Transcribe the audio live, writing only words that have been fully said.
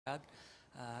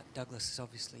Douglas is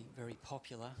obviously very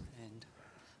popular, and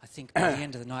I think by the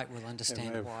end of the night we'll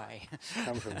understand why.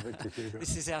 Come from Victor Hugo.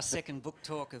 This is our second book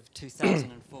talk of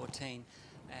 2014,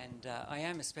 and I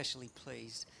am especially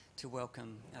pleased to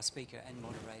welcome our speaker and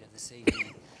moderator this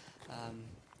evening.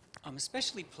 I'm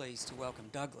especially pleased to welcome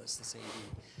Douglas this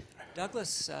evening.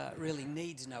 Douglas really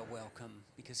needs no welcome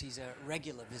because he's a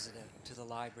regular visitor to the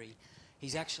library.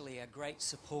 He's actually a great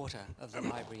supporter of the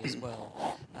library as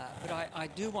well. But I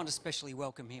do want to especially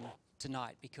welcome him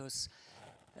tonight because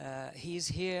he is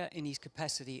here in his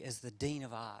capacity as the Dean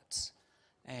of Arts.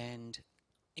 And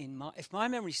if my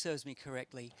memory serves me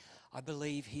correctly, I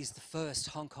believe he's the first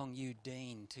Hong Kong U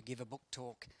Dean to give a book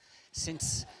talk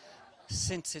since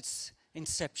its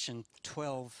inception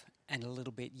 12 and a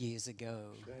little bit years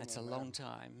ago. That's a long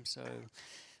time. So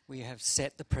we have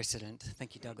set the precedent.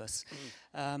 Thank you, Douglas.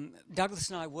 Douglas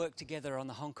and I work together on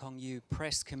the Hong Kong U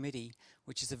Press Committee,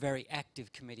 which is a very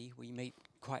active committee. We meet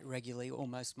quite regularly,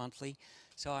 almost monthly.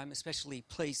 So I'm especially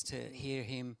pleased to hear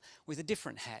him with a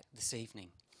different hat this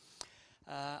evening.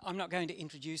 I'm not going to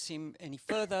introduce him any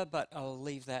further, but I'll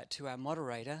leave that to our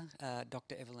moderator,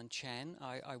 Dr. Evelyn Chan.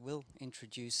 I will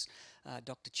introduce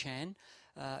Dr. Chan.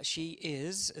 She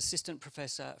is Assistant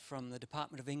Professor from the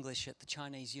Department of English at the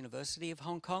Chinese University of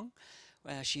Hong Kong.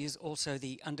 She is also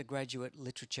the Undergraduate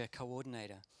Literature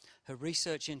Coordinator. Her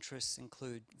research interests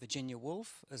include Virginia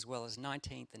Woolf, as well as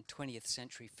 19th and 20th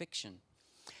century fiction.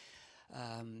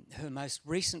 Her most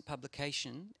recent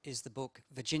publication is the book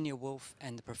Virginia Woolf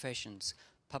and the Professions,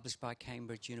 published by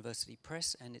Cambridge University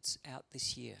Press, and it's out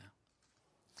this year.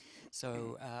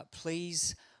 So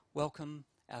please welcome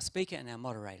our speaker and our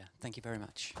moderator. Thank you very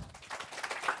much.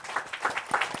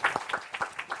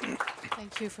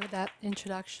 Thank you for that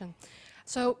introduction.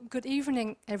 So, good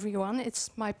evening, everyone. It's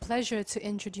my pleasure to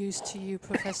introduce to you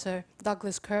Professor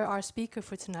Douglas Kerr, our speaker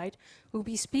for tonight, who will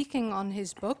be speaking on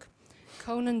his book,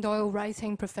 Conan Doyle,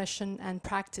 Writing, Profession and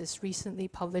Practice, recently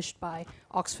published by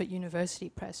Oxford University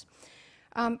Press.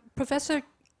 Professor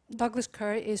Douglas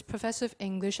Kerr is Professor of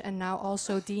English and now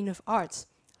also Dean of Arts,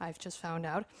 I've just found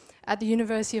out, at the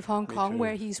University of Hong Kong,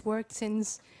 where he's worked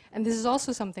since, and this is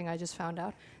also something I just found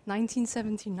out,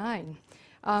 1979.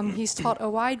 He's taught a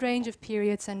wide range of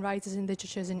periods and writers and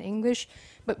literatures in English,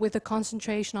 but with a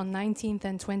concentration on 19th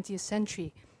and 20th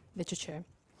century literature.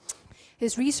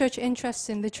 His research interests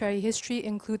in literary history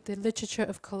include the literature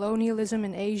of colonialism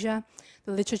in Asia,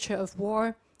 the literature of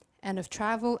war and of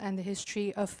travel, and the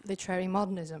history of literary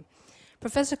modernism.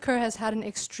 Professor Kerr has had an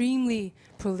extremely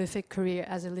prolific career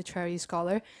as a literary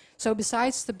scholar. So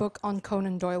besides the book on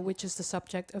Conan Doyle, which is the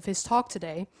subject of his talk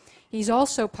today, he's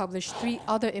also published 3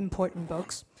 other important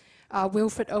books,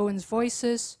 Wilfred Owen's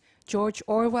Voices, George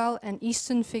Orwell, and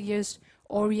Eastern Figures,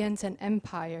 Orient and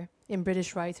Empire in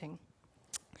British Writing.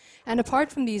 And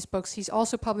apart from these books, he's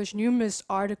also published numerous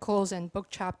articles and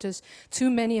book chapters, too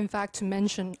many, in fact, to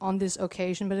mention on this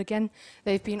occasion. But again,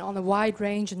 they've been on a wide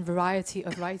range and variety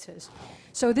of writers.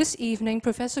 So this evening,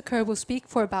 Professor Kerr will speak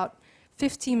for about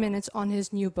 15 minutes on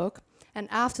his new book. And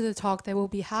after the talk, there will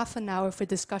be half an hour for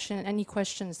discussion and any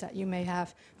questions that you may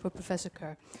have for Professor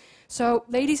Kerr. So,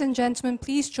 ladies and gentlemen,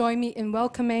 please join me in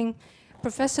welcoming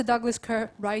Professor Douglas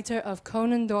Kerr, writer of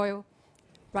Conan Doyle,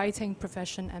 Writing,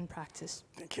 Profession and Practice.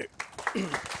 Thank you.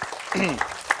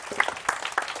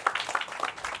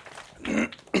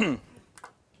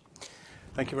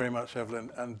 Thank you very much, Evelyn.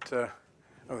 And there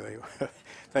you are.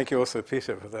 Thank you also,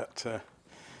 Peter, for that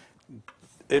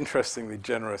interestingly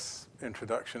generous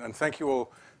introduction. And thank you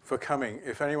all for coming.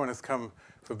 If anyone has come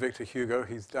for Victor Hugo,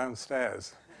 he's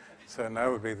downstairs. So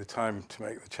now would be the time to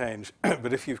make the change.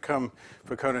 But if you've come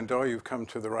for Conan Doyle, you've come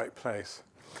to the right place.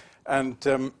 And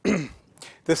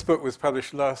this book was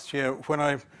published last year. When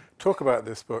I talk about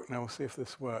this book, now we'll see if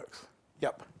this works.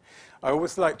 Yep. I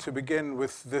always like to begin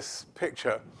with this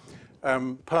picture,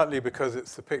 partly because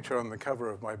it's the picture on the cover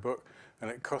of my book, and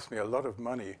it cost me a lot of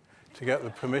money to get the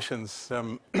permissions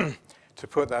to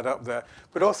put that up there.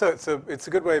 But also it's a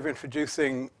good way of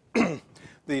introducing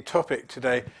the topic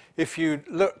today. If you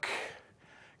look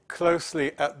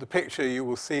closely at the picture, you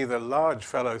will see the large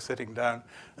fellow sitting down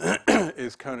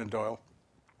is Conan Doyle.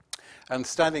 And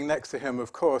standing next to him,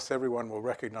 of course, everyone will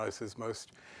recognize his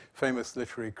most famous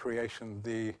literary creation,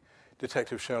 the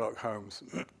Detective Sherlock Holmes.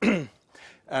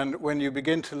 And when you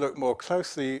begin to look more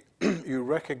closely, you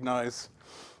recognize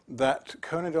that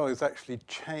Conan Doyle is actually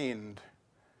chained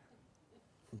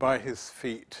by his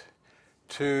feet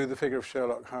to the figure of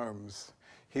Sherlock Holmes.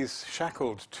 He's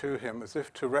shackled to him as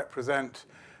if to represent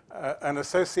an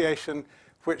association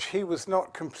which he was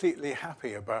not completely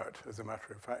happy about, as a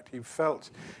matter of fact. He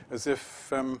felt as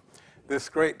if this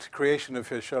great creation of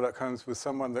his, Sherlock Holmes, was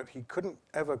someone that he couldn't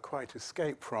ever quite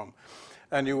escape from.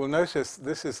 And you will notice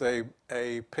this is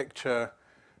a picture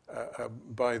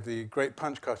by the great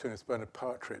Punch cartoonist Bernard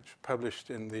Partridge, published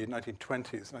in the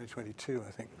 1920s, 1922,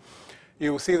 I think.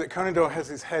 You will see that Conan Doyle has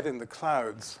his head in the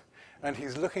clouds, and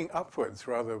he's looking upwards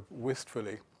rather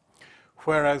wistfully,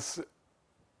 whereas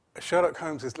Sherlock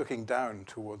Holmes is looking down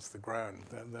towards the ground.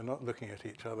 They're not looking at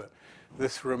each other.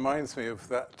 This reminds me of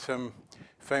that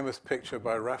famous picture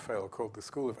by Raphael called The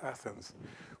School of Athens,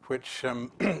 which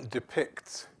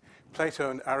depicts Plato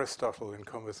and Aristotle in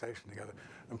conversation together.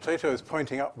 And Plato is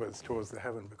pointing upwards towards the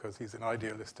heaven because he's an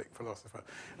idealistic philosopher.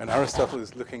 And Aristotle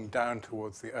is looking down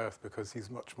towards the earth because he's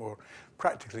much more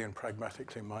practically and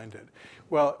pragmatically minded.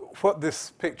 Well, what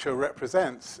this picture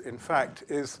represents, in fact,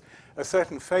 is a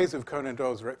certain phase of Conan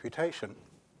Doyle's reputation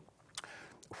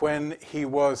when he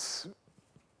was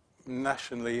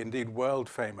nationally, indeed world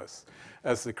famous,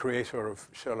 as the creator of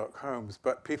Sherlock Holmes.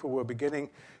 But people were beginning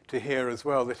to hear as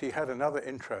well that he had another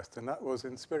interest, and that was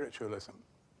in spiritualism.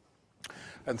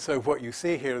 And so what you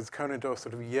see here is Conan Doyle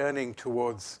sort of yearning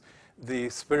towards the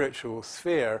spiritual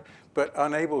sphere, but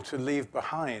unable to leave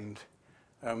behind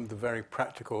the very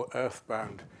practical,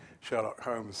 earthbound Sherlock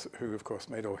Holmes, who, of course,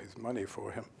 made all his money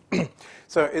for him.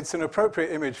 So it's an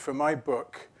appropriate image for my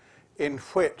book in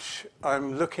which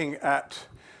I'm looking at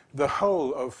the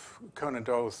whole of Conan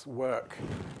Doyle's work.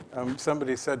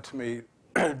 Somebody said to me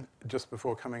just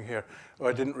before coming here, "Oh,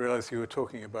 I didn't realize you were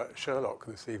talking about Sherlock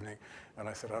this evening." And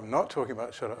I said, "I'm not talking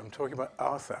about Sherlock, I'm talking about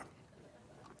Arthur."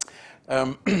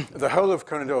 The whole of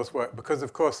Conan Doyle's work, because,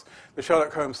 of course, the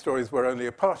Sherlock Holmes stories were only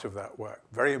a part of that work,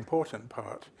 very important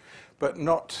part, but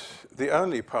not the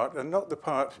only part, and not the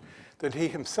part that he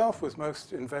himself was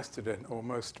most invested in or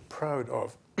most proud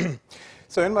of.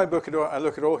 So in my book, I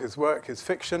look at all his work, his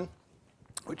fiction,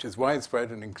 which is widespread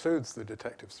and includes the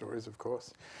detective stories, of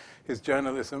course, his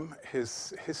journalism,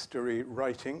 his history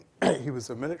writing. He was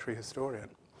a military historian.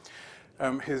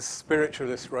 His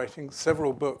spiritualist writing,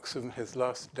 several books in his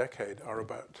last decade are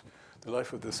about the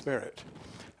life of the spirit,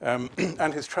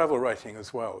 and his travel writing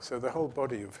as well, so the whole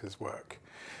body of his work.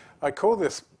 I call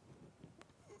this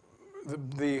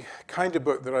the kind of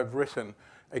book that I've written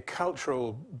a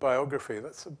cultural biography.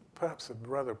 That's perhaps a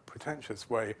rather pretentious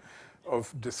way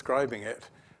of describing it.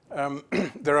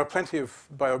 There are plenty of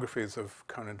biographies of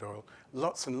Conan Doyle,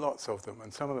 lots and lots of them,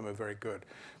 and some of them are very good.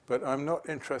 But I'm not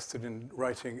interested in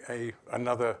writing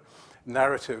another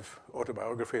narrative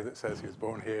autobiography that says he was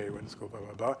born here, he went to school, blah,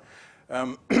 blah,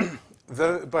 blah.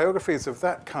 The biographies of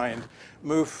that kind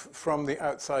move from the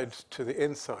outside to the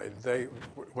inside.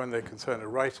 When they concern a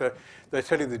writer, they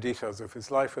tell you the details of his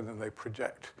life, and then they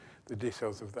project the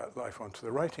details of that life onto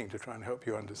the writing to try and help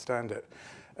you understand it.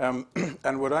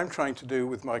 And what I'm trying to do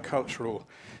with my cultural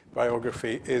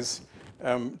biography is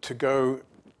to go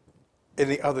in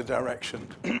the other direction.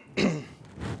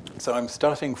 So I'm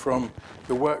starting from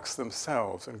the works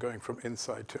themselves and going from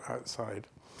inside to outside.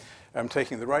 I'm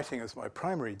taking the writing as my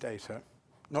primary data,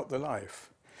 not the life,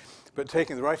 but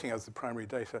taking the writing as the primary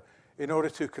data in order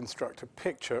to construct a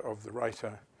picture of the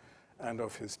writer and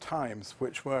of his times,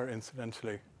 which were,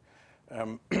 incidentally,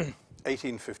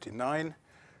 1859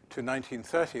 to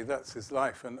 1930. That's his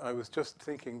life. And I was just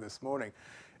thinking this morning,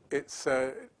 it's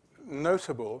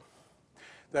notable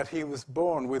that he was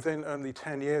born within only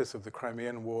 10 years of the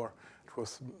Crimean War. It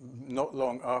was not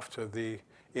long after the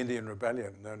Indian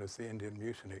Rebellion, known as the Indian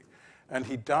Mutiny. And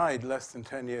he died less than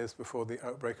 10 years before the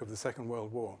outbreak of the Second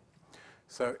World War.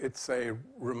 So it's a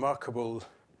remarkable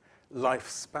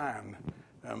lifespan,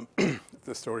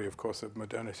 the story, of course, of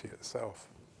modernity itself.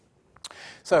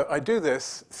 So I do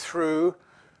this through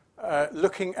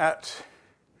looking at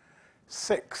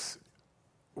 6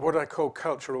 what I call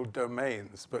cultural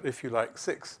domains, but if you like,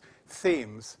 6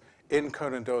 themes in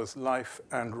Conan Doyle's life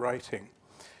and writing.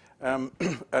 And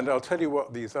I'll tell you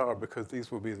what these are, because these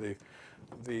will be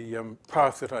the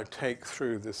path that I take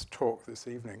through this talk this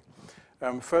evening.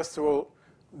 First of all,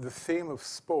 the theme of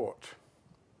sport.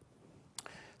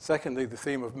 Secondly, the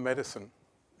theme of medicine.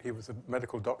 He was a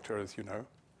medical doctor, as you know.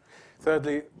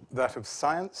 Thirdly, that of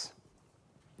science.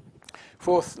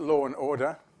 Fourth, law and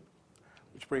order,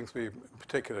 which brings me in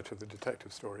particular to the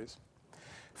detective stories.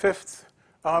 Fifth,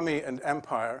 army and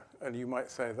empire, and you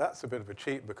might say that's a bit of a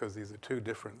cheat because these are 2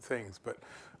 different things, but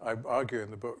I argue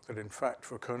in the book that in fact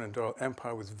for Conan Doyle,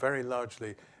 empire was very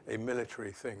largely a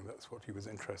military thing. That's what he was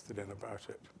interested in about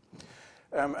it.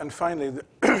 And finally,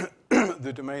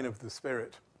 the domain of the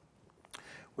spirit,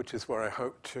 which is where I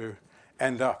hope to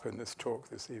end up in this talk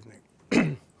this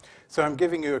evening. So I'm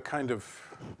giving you a kind of,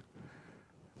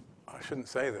 I shouldn't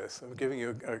say this, I'm giving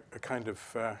you a kind of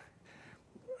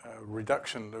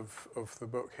reduction of the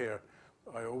book here.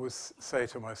 I always say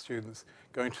to my students,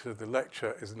 going to the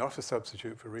lecture is not a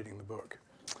substitute for reading the book.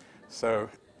 So,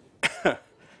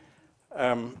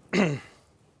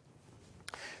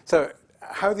 so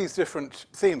how these different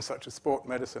themes, such as sport,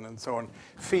 medicine, and so on,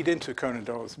 feed into Conan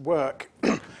Doyle's work,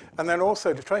 and then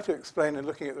also to try to explain, in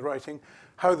looking at the writing,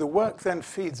 how the work then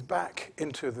feeds back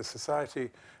into the society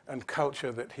and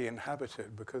culture that he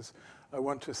inhabited, because I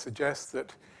want to suggest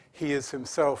that he is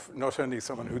himself not only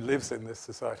someone who lives in this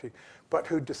society, but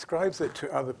who describes it to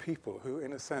other people, who,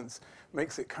 in a sense,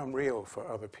 makes it come real for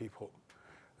other people.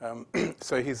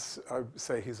 So I would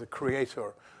say he's a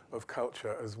creator of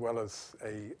culture as well as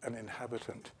an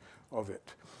inhabitant of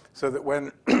it. So that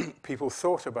when people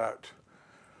thought about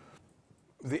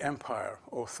the empire,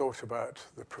 or thought about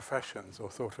the professions, or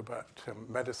thought about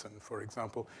medicine, for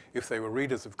example, if they were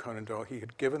readers of Conan Doyle, he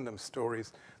had given them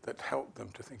stories that helped them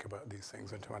to think about these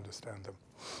things and to understand them.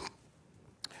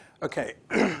 Okay,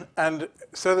 and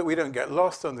so that we don't get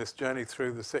lost on this journey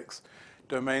through the 6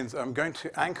 domains, I'm going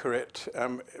to anchor it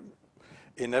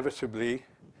inevitably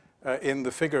in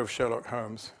the figure of Sherlock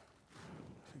Holmes.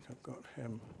 I think I've got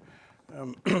him.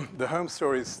 The Holmes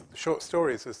stories, short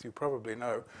stories, as you probably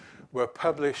know, were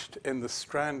published in the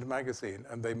Strand magazine,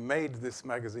 and they made this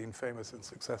magazine famous and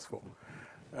successful.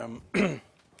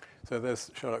 So there's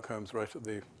Sherlock Holmes right at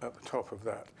the top of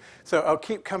that. So I'll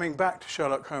keep coming back to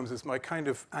Sherlock Holmes as my kind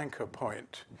of anchor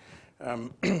point,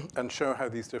 and show how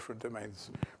these different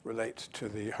domains relate to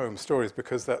the Holmes stories,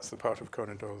 because that's the part of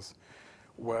Conan Doyle's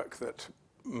work that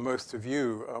most of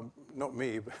you, not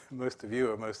me, but most of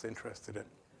you are most interested in,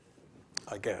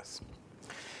 I guess.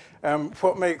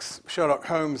 What makes Sherlock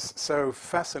Holmes so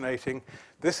fascinating?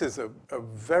 This is a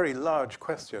very large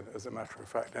question, as a matter of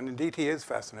fact, and indeed he is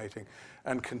fascinating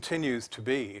and continues to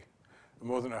be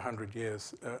more than 100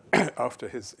 years after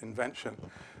his invention.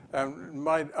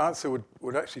 My answer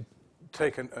would actually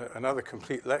take another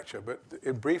complete lecture, but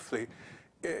briefly,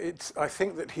 I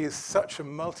think that he is such a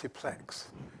multiplex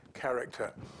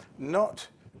character. Not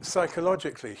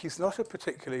psychologically, he's not a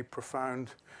particularly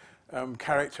profound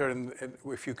character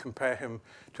if you compare him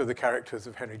to the characters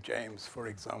of Henry James, for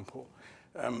example.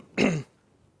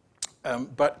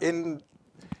 But in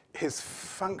his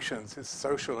functions, his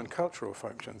social and cultural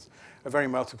functions, a very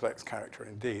multiplex character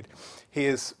indeed. He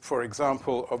is, for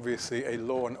example, obviously a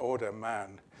law and order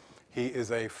man. He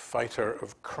is a fighter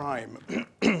of crime.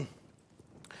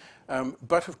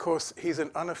 But of course, he's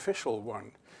an unofficial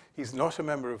one. He's not a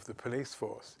member of the police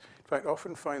force. In fact,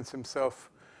 often finds himself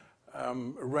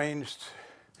arranged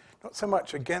not so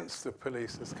much against the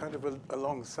police as kind of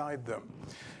alongside them.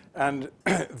 And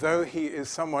though he is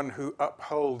someone who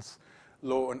upholds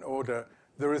law and order,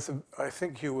 there is, I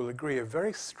think you will agree, a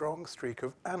very strong streak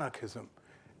of anarchism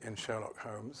in Sherlock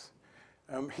Holmes.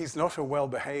 He's not a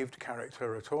well-behaved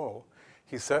character at all.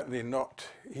 He's certainly not,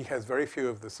 he has very few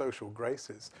of the social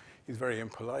graces. He's very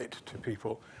impolite to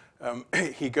people.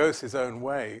 He goes his own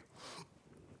way.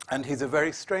 And he's a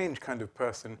very strange kind of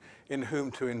person in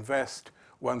whom to invest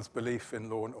one's belief in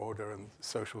law and order and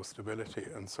social stability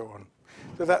and so on.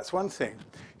 So that's one thing.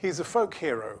 He's a folk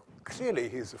hero. Clearly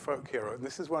he's a folk hero. And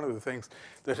this is one of the things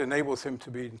that enables him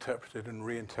to be interpreted and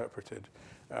reinterpreted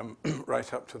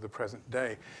right up to the present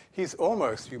day. He's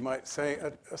almost, you might say,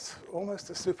 almost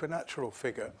a supernatural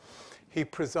figure. He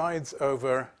presides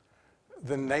over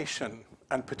the nation,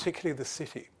 and particularly the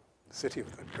city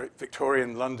of the great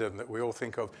Victorian London that we all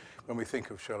think of when we think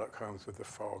of Sherlock Holmes, with the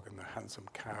fog and the hansom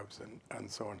cabs and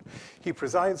so on. He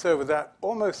presides over that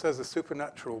almost as a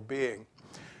supernatural being,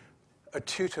 a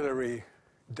tutelary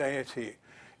deity,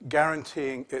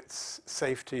 guaranteeing its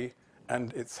safety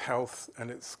and its health and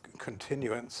its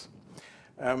continuance,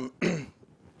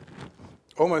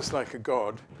 almost like a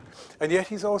god. And yet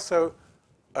he's also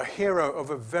a hero of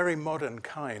a very modern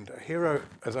kind, a hero,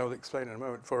 as I will explain in a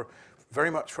moment, very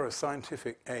much for a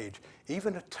scientific age,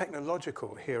 even a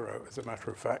technological hero, as a matter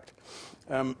of fact.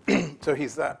 So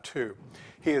he's that too.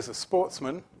 He is a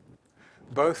sportsman,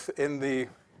 both in the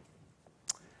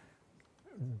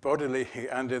bodily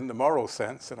and in the moral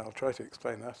sense, and I'll try to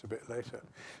explain that a bit later.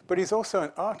 But he's also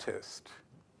an artist.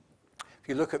 If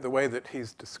you look at the way that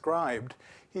he's described,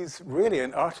 he's really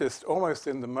an artist almost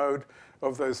in the mode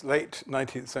of those late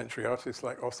 19th century artists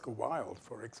like Oscar Wilde,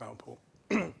 for example,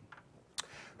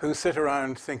 who sit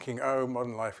around thinking, oh,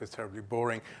 modern life is terribly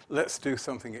boring. Let's do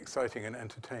something exciting and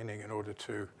entertaining in order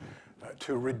to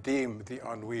redeem the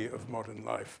ennui of modern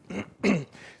life.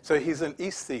 So he's an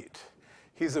aesthete.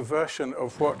 He's a version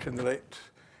of what in the late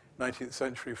 19th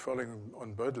century, following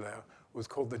on Baudelaire, was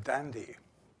called the dandy.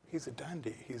 He's a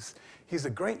dandy. He's a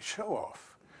great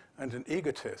show-off. and an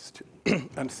egotist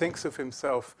and thinks of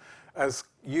himself as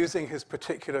using his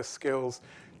particular skills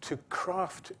to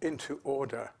craft into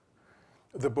order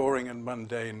the boring and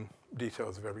mundane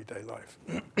details of everyday life.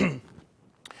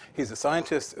 He's a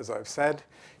scientist, as I've said.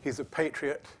 He's a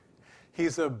patriot.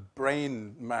 He's a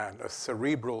brain man, a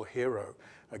cerebral hero,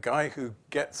 a guy who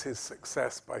gets his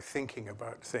success by thinking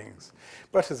about things.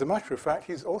 But as a matter of fact,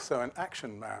 he's also an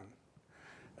action man.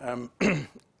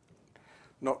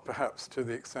 Not perhaps to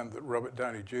the extent that Robert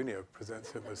Downey Jr.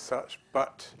 presents him as such,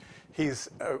 but he's,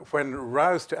 when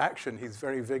roused to action, he's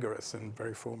very vigorous and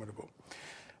very formidable.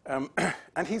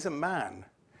 And he's a man.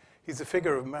 He's a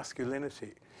figure of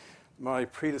masculinity. My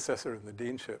predecessor in the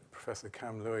deanship, Professor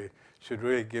Cam Louis, should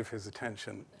really give his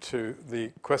attention to the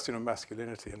question of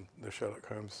masculinity in the Sherlock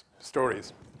Holmes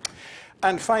stories.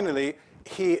 And finally,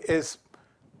 he is,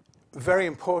 very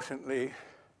importantly,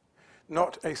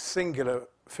 not a singular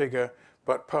figure,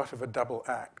 but part of a double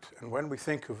act. And when we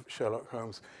think of Sherlock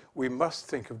Holmes, we must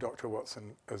think of Dr.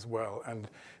 Watson as well. And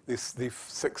the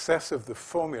success of the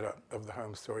formula of the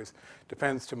Holmes stories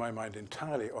depends, to my mind,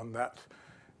 entirely on that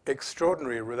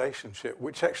extraordinary relationship,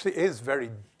 which actually is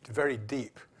very, very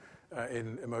deep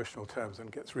in emotional terms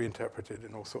and gets reinterpreted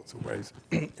in all sorts of ways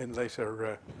in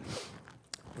later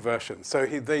versions. So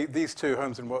these two,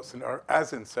 Holmes and Watson, are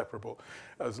as inseparable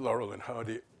as Laurel and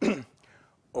Hardy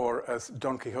or as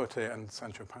Don Quixote and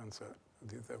Sancho Panza.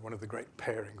 They're one of the great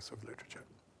pairings of literature.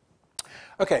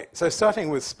 Okay, so starting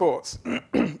with sports,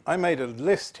 I made a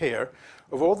list here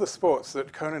of all the sports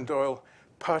that Conan Doyle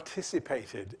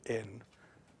participated in.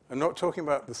 I'm not talking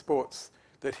about the sports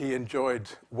that he enjoyed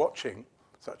watching,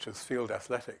 such as field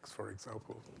athletics, for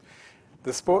example.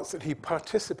 The sports that he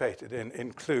participated in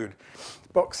include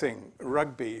boxing,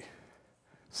 rugby,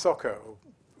 soccer, or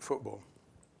football,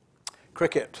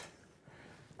 cricket.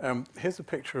 Here's a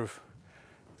picture of,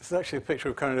 this is actually a picture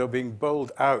of Conan Doyle being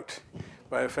bowled out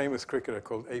by a famous cricketer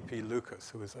called A.P. Lucas,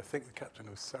 who was, I think, the captain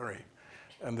of Surrey.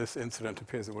 And this incident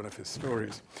appears in one of his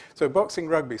stories. So boxing,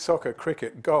 rugby, soccer,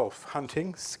 cricket, golf,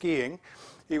 hunting, skiing.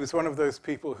 He was one of those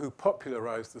people who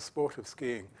popularized the sport of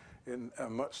skiing, in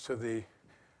much to the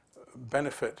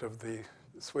benefit of the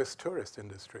Swiss tourist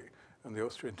industry and the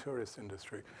Austrian tourist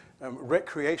industry.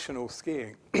 Recreational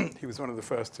skiing, he was one of the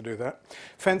first to do that.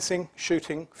 Fencing,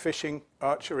 shooting, fishing,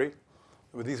 archery.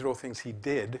 Well, these are all things he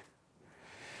did.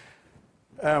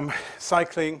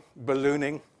 Cycling,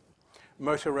 ballooning,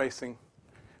 motor racing,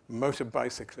 motor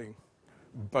bicycling,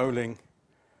 bowling,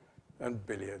 and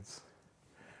billiards.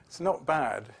 It's not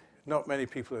bad. Not many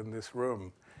people in this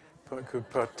room could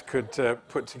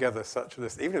put together such a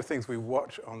list, even of things we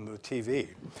watch on the TV.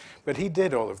 But he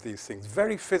did all of these things,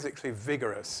 very physically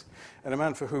vigorous, and a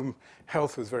man for whom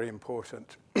health was very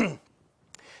important.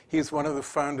 He's one of the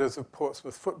founders of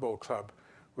Portsmouth Football Club,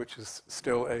 which is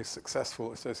still a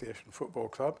successful association football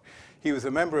club. He was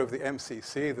a member of the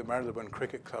MCC, the Marylebone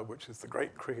Cricket Club, which is the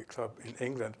great cricket club in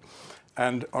England.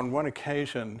 And on one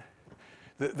occasion,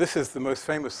 this is the most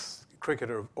famous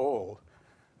cricketer of all,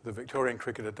 the Victorian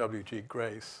cricketer W.G.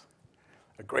 Grace,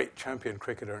 a great champion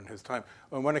cricketer in his time.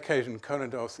 On one occasion, Conan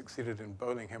Doyle succeeded in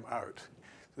bowling him out.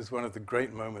 This is one of the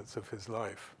great moments of his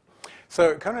life.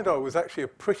 So Conan Doyle was actually a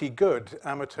pretty good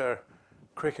amateur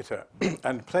cricketer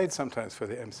and played sometimes for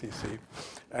the MCC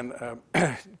and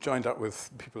joined up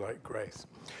with people like Grace.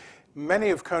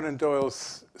 Many of Conan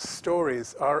Doyle's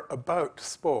stories are about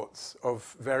sports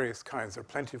of various kinds. There are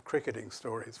plenty of cricketing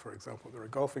stories, for example. There are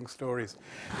golfing stories.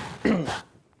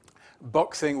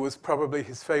 Boxing was probably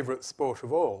his favorite sport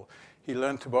of all. He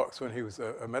learned to box when he was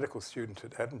a medical student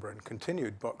at Edinburgh and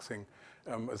continued boxing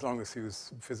as long as he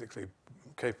was physically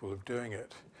capable of doing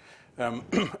it.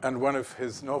 And one of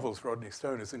his novels, Rodney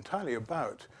Stone, is entirely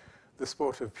about the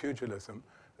sport of pugilism,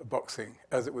 boxing,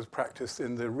 as it was practiced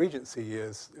in the Regency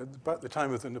years, about the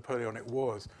time of the Napoleonic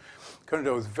Wars. Conan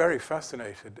Doyle was very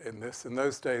fascinated in this. In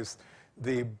those days,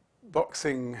 the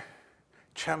boxing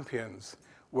champions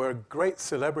were great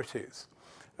celebrities,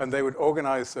 and they would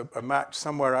organize a match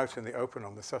somewhere out in the open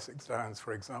on the Sussex Downs,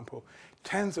 for example.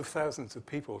 Tens of thousands of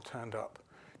people turned up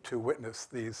to witness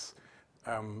these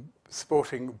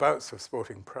bouts of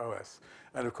sporting prowess,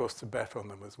 and of course to bet on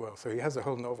them as well. So he has a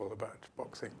whole novel about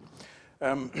boxing.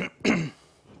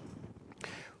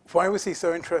 Why was he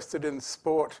so interested in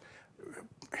sport?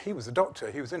 He was a doctor.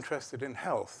 He was interested in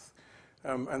health,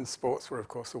 and sports were, of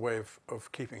course, a way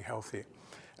of keeping healthy.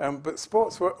 But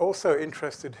sports were also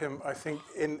interested him, I think,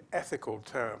 in ethical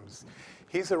terms.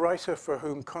 He's a writer for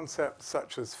whom concepts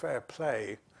such as fair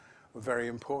play were very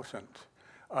important.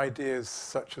 Ideas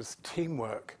such as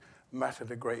teamwork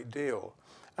mattered a great deal.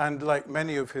 And like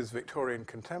many of his Victorian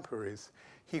contemporaries,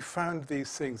 he found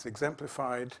these things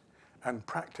exemplified and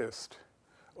practiced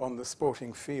on the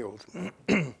sporting field.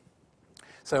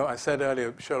 So I said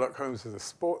earlier, Sherlock Holmes is a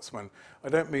sportsman. I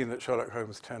don't mean that Sherlock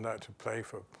Holmes turned out to play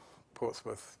for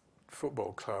Portsmouth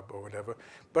Football Club or whatever,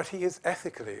 but he is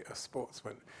ethically a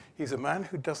sportsman. He's a man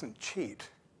who doesn't cheat.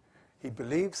 He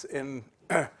believes in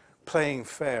playing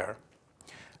fair.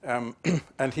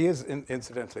 And he is,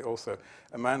 incidentally, also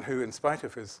a man who, in spite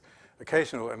of his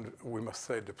occasional, and we must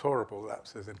say deplorable,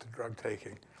 lapses into drug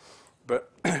taking,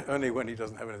 but only when he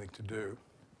doesn't have anything to do.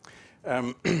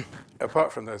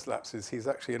 Apart from those lapses, he's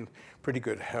actually in pretty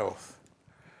good health.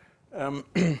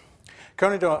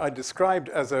 Conan Doyle I described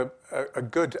as a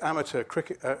good amateur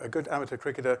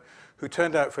cricketer who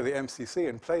turned out for the MCC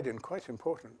and played in quite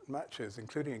important matches,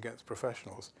 including against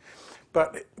professionals.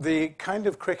 But the kind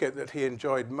of cricket that he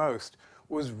enjoyed most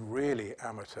was really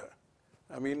amateur.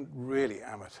 I mean, really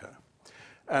amateur.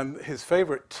 And his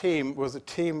favorite team was a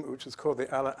team which was called the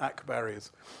Ala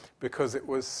Akbaris, because it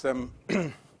was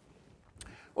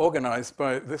organized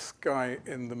by this guy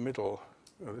in the middle.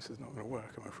 Oh, this is not going to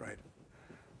work, I'm afraid.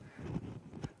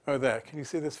 Oh, there. Can you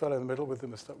see this fellow in the middle with the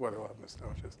moustache? Well, they'll have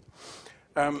moustaches.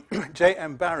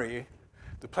 J.M. Barrie,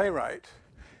 the playwright,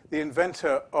 the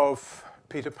inventor of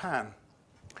Peter Pan,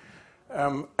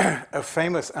 a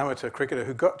famous amateur cricketer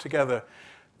who got together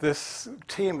this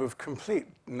team of complete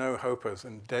no-hopers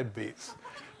and deadbeats,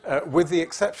 with the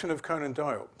exception of Conan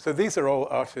Doyle. So these are all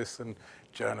artists and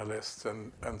journalists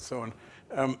and so on.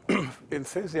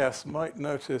 Enthusiasts might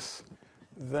notice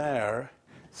there,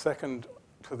 second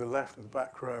to the left in the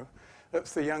back row,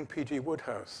 that's the young P.G.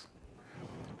 Wodehouse,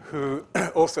 who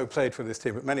also played for this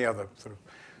team, but many other sort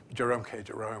of Jerome K.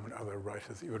 Jerome and other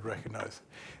writers that you would recognize.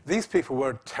 These people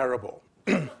were terrible.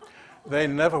 They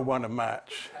never won a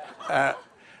match.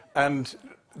 And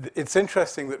it's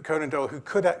interesting that Conan Doyle, who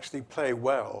could actually play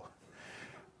well,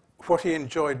 what he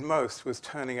enjoyed most was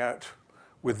turning out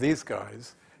with these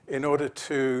guys in order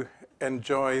to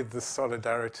enjoy the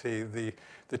solidarity,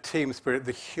 the team spirit,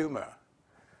 the humor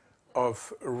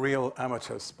of real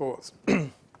amateur sports.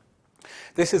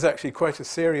 This is actually quite a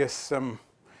serious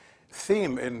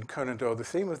theme in Conan Doyle, the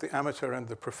theme of the amateur and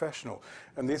the professional.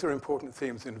 And these are important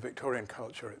themes in Victorian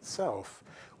culture itself,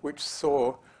 which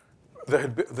saw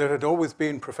there had always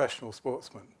been professional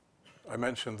sportsmen. I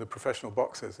mentioned the professional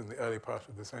boxers in the early part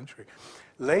of the century.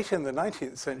 Late in the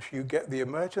 19th century, you get the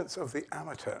emergence of the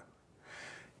amateur,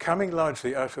 coming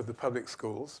largely out of the public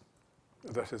schools,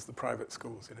 that is, the private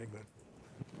schools in England,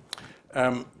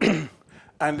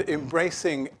 and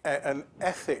embracing an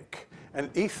ethic, an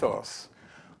ethos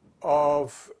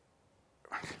of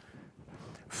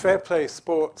fair play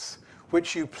sports,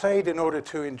 which you played in order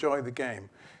to enjoy the game.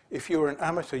 If you were an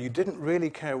amateur, you didn't really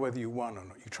care whether you won or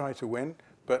not. You tried to win,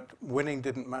 but winning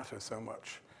didn't matter so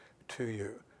much to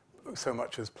you, so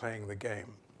much as playing the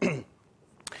game.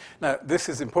 Now, this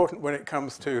is important when it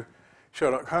comes to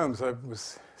Sherlock Holmes. I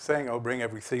was saying I'll bring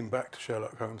every theme back to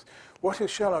Sherlock Holmes. What is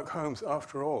Sherlock Holmes,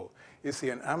 after all? Is he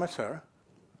an amateur,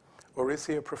 or is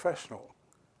he a professional?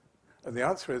 And the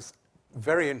answer is,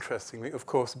 very interestingly, of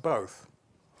course, both.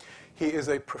 He is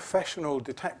a professional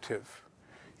detective.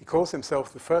 He calls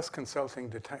himself the first consulting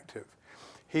detective.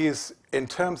 He is, in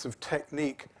terms of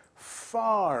technique,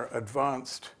 far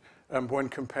advanced when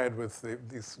compared with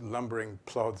these lumbering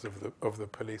plods of the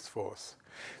police force.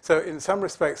 So in some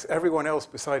respects, everyone else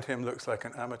beside him looks like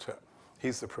an amateur.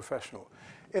 He's the professional.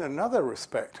 In another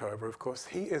respect, however, of course,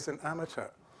 he is an amateur.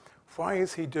 Why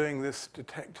is he doing this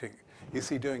detecting? Is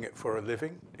he doing it for a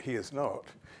living? He is not.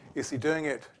 Is he doing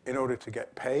it in order to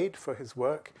get paid for his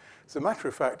work? As a matter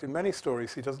of fact, in many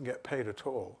stories, he doesn't get paid at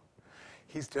all.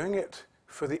 He's doing it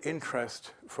for the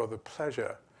interest, for the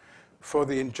pleasure, for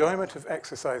the enjoyment of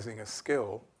exercising a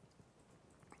skill.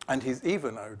 And he's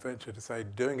even, I would venture to say,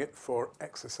 doing it for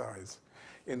exercise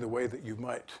in the way that you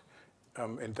might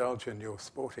indulge in your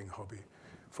sporting hobby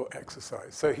for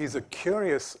exercise. So he's a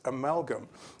curious amalgam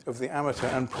of the amateur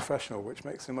and professional, which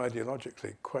makes him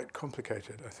ideologically quite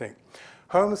complicated, I think.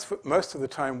 Holmes, most of the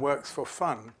time, works for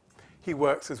fun. He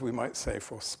works, as we might say,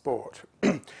 for sport.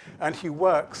 And he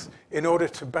works in order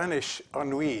to banish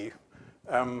ennui,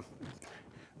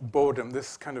 boredom,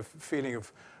 this kind of feeling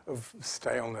of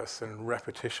staleness and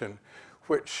repetition,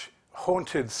 which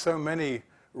haunted so many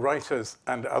writers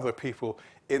and other people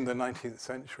in the 19th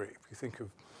century. If you think of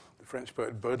the French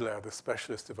poet Baudelaire, the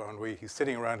specialist of ennui, he's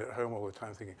sitting around at home all the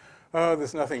time thinking, oh,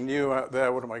 there's nothing new out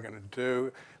there, what am I going to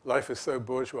do? Life is so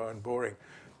bourgeois and boring.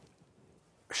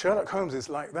 Sherlock Holmes is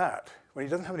like that. When he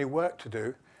doesn't have any work to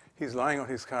do, he's lying on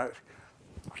his couch,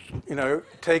 you know,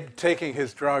 taking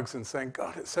his drugs and saying,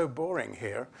 God, it's so boring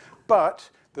here. But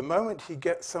the moment he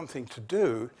gets something to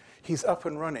do, he's up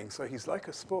and running. So he's like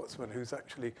a sportsman who's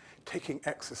actually taking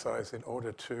exercise in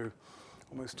order to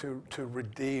almost to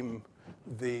redeem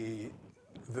the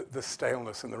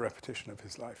staleness and the repetition of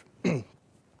his life.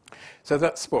 So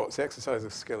that's sports, the exercise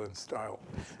of skill and style.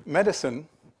 Medicine,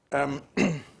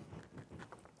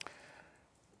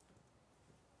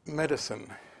 medicine,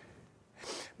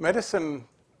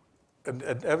 and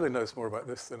Evelyn knows more about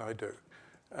this than I do.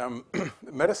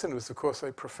 Medicine was, of course,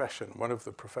 a profession, one of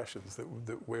the professions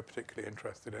that we're particularly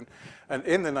interested in. And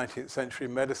in the 19th century,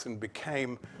 medicine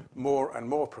became more and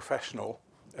more professional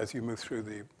as you move through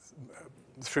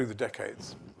the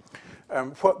decades.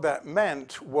 What that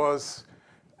meant was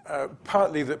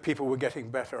partly that people were getting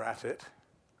better at it,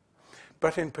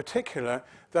 but in particular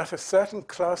that a certain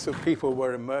class of people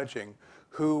were emerging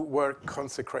who were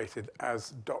consecrated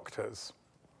as doctors.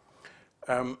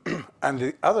 And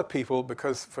the other people,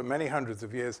 because for many hundreds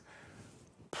of years,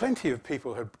 plenty of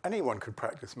people anyone could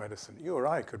practice medicine. You or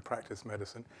I could practice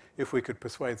medicine if we could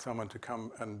persuade someone to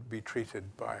come and be treated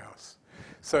by us.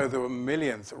 So there were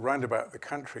millions around about the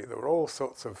country. There were all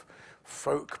sorts of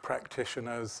folk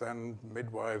practitioners and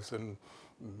midwives and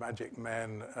magic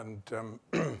men and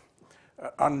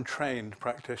untrained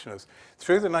practitioners.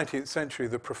 Through the 19th century,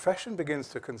 the profession begins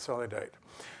to consolidate.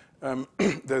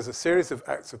 There's a series of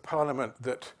acts of parliament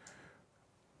that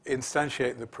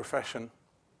instantiate the profession.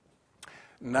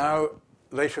 Now,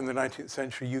 later in the 19th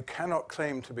century, you cannot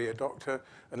claim to be a doctor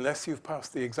unless you've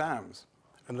passed the exams,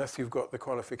 unless you've got the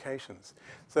qualifications.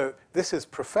 So this is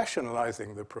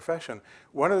professionalizing the profession.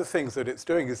 One of the things that it's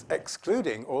doing is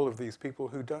excluding all of these people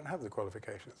who don't have the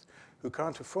qualifications, who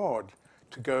can't afford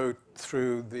to go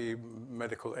through the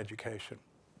medical education.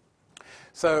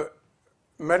 So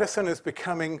medicine is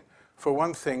becoming, for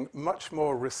one thing, much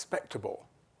more respectable.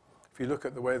 If you look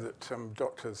at the way that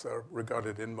doctors are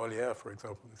regarded in Molière, for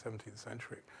example, in the 17th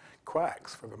century,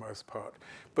 quacks for the most part.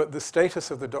 But the status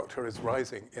of the doctor is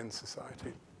rising in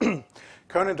society.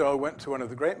 Conan Doyle went to one of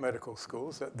the great medical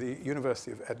schools at the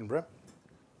University of Edinburgh,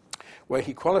 where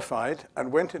he qualified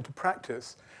and went into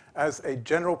practice as a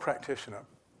general practitioner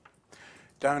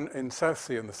down in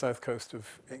Southsea on the south coast of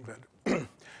England.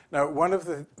 Now, one of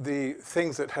the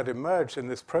things that had emerged in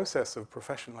this process of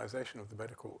professionalization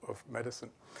of medicine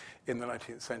in the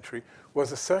 19th century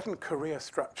was a certain career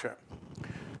structure,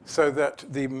 so that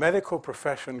the medical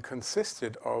profession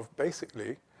consisted of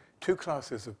basically two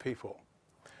classes of people.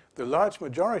 The large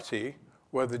majority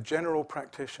were the general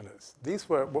practitioners. These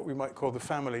were what we might call the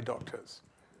family doctors,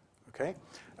 okay?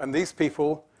 And these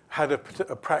people had a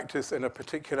practice in a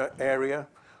particular area,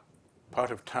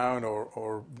 part of town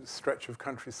or stretch of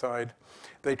countryside.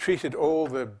 They treated all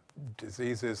the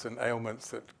diseases and ailments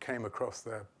that came across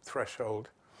their threshold.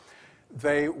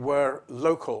 They were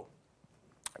local.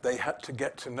 They had to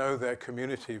get to know their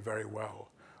community very well,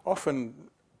 often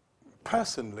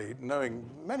personally knowing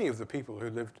many of the people who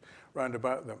lived round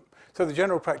about them. So the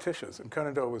general practitioners, and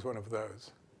Conan Doyle was one of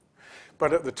those.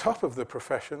 But at the top of the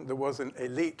profession, there was an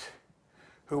elite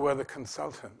who were the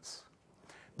consultants.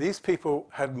 These people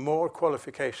had more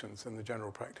qualifications than the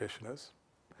general practitioners.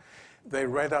 They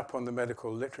read up on the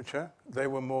medical literature. They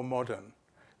were more modern.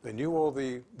 They knew all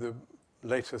the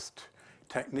latest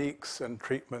techniques and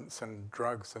treatments and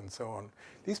drugs and so on.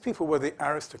 These people were the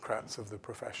aristocrats of the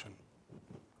profession.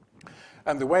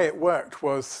 And the way it worked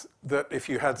was that if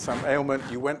you had some ailment,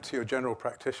 you went to your general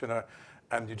practitioner,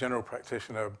 and your general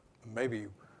practitioner maybe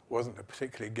wasn't a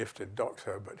particularly gifted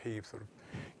doctor, but he sort of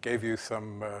gave you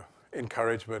some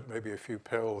encouragement, maybe a few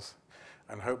pills,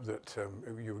 and hoped that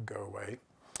you would go away.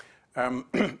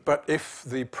 But if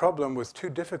the problem was too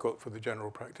difficult for the general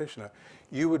practitioner,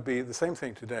 you would be, the same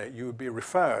thing today, you would be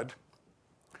referred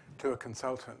to a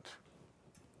consultant.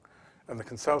 And the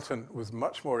consultant was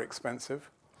much more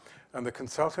expensive, and the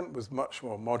consultant was much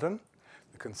more modern.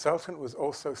 The consultant was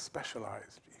also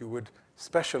specialized. You would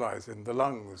specialize in the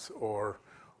lungs or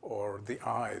the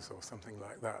eyes or something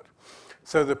like that.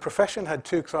 So the profession had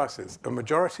two classes, a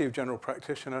majority of general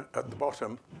practitioner at the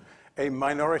bottom, a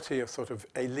minority of sort of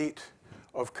elite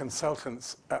of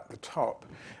consultants at the top.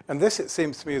 And this, it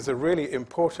seems to me, is a really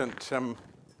important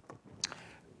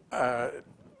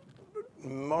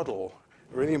model,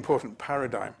 a really important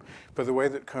paradigm for the way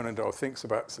that Conan Doyle thinks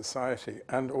about society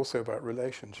and also about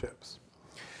relationships.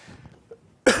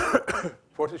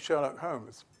 What is Sherlock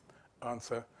Holmes?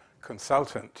 Answer,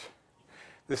 consultant.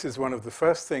 This is one of the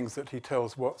first things that he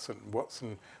tells Watson.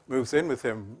 Watson moves in with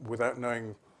him without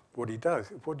knowing what he does.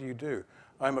 What do you do?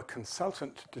 I'm a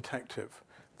consultant detective,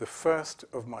 the first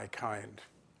of my kind.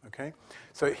 Okay?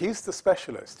 So he's the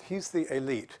specialist. He's the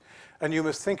elite. And you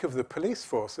must think of the police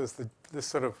force as the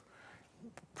sort of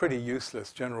pretty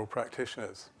useless general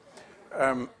practitioners.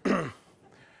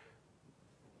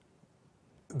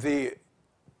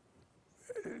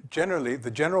 Generally,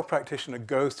 the general practitioner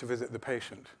goes to visit the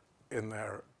patient in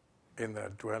their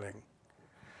dwelling,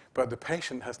 but the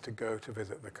patient has to go to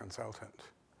visit the consultant,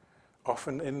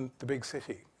 often in the big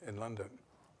city, in London.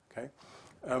 Okay?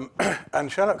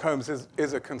 And Sherlock Holmes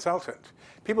is a consultant.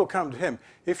 People come to him.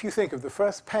 If you think of the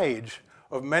first page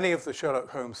of many of the Sherlock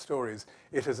Holmes stories,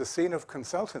 it is a scene of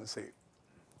consultancy.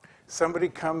 Somebody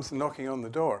comes knocking on the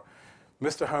door.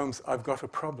 Mr. Holmes, I've got a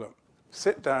problem.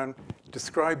 Sit down,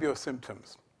 describe your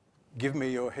symptoms. Give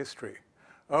me your history.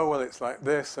 Oh, well, it's like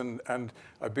this, and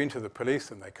I've been to the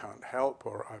police and they can't help,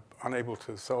 or I'm unable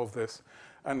to solve this.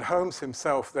 And Holmes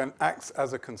himself then acts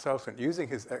as a consultant. Using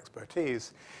his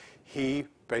expertise, he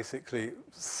basically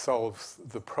solves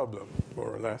the problem,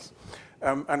 more or less.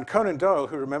 And Conan Doyle,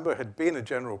 who, remember, had been a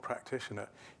general practitioner,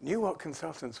 knew what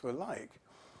consultants were like.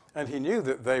 And he knew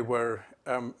that they were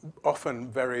often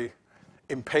very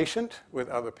impatient with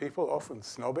other people, often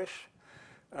snobbish,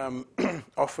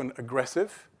 often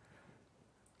aggressive.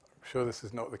 I'm sure this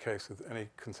is not the case with any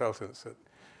consultants at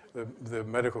the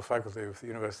medical faculty of the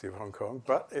University of Hong Kong,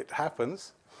 but it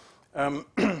happens.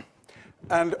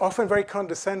 And often very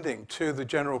condescending to the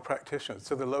general practitioner,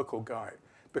 to the local guy.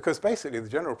 Because basically the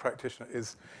general practitioner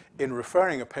is, in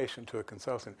referring a patient to a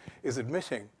consultant, is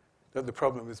admitting that the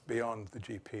problem is beyond the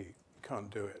GP. You can't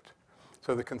do it.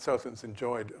 So the consultants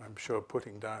enjoyed, I'm sure,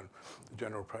 putting down the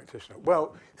general practitioner.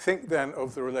 Well, think then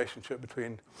of the relationship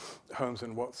between Holmes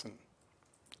and Watson.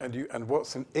 And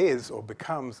Watson is or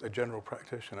becomes a general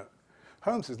practitioner.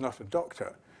 Holmes is not a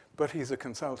doctor, but he's a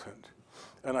consultant.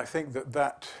 And I think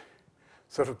that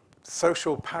sort of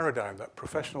social paradigm, that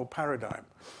professional paradigm,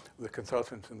 the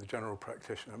consultant and the general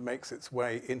practitioner, makes its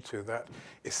way into that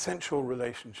essential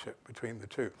relationship between the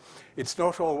two. It's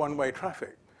not all one-way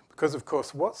traffic, because, of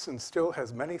course, Watson still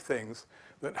has many things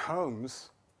that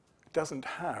Holmes doesn't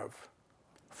have.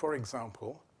 For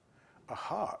example, a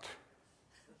heart.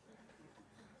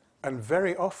 And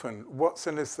very often,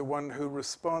 Watson is the one who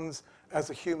responds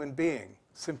as a human being,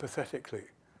 sympathetically,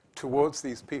 towards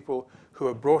these people who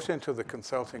are brought into the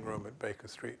consulting room at Baker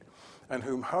Street, and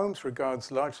whom Holmes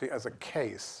regards largely as a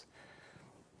case.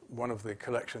 One of the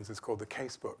collections is called the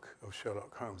Case Book of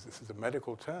Sherlock Holmes. This is a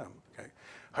medical term. Okay?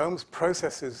 Holmes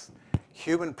processes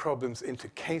human problems into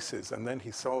cases, and then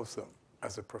he solves them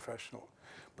as a professional.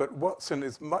 But Watson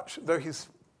is much, though he's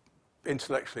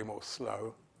intellectually more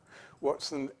slow,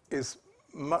 Watson is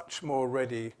much more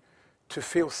ready to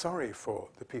feel sorry for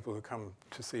the people who come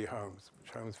to see Holmes,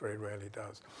 which Holmes very rarely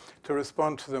does, to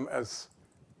respond to them as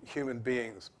human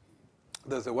beings.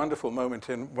 There's a wonderful moment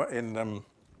in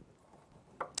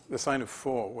The Sign of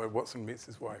Four, where Watson meets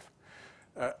his wife,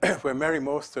 where Mary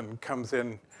Morstan comes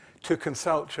in to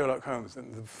consult Sherlock Holmes,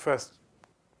 and the first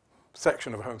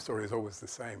section of a Holmes story is always the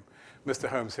same. Mr.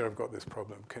 Holmes, here I've got this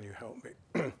problem, can you help me?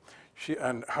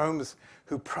 And Holmes,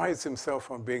 who prides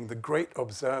himself on being the great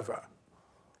observer,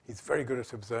 he's very good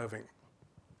at observing.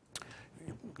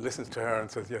 He listens to her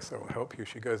and says, yes, I will help you.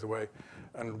 She goes away.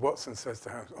 And Watson says to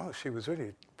Holmes, oh, she was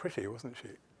really pretty, wasn't she?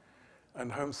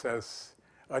 And Holmes says,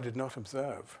 I did not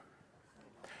observe.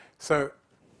 So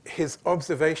his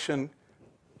observation,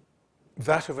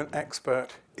 that of an expert,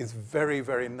 is very,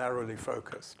 very narrowly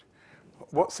focused.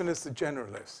 Watson is the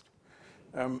generalist,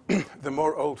 the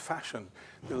more old-fashioned,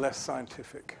 the less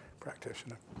scientific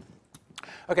practitioner.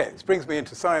 Okay, this brings me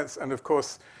into science, and of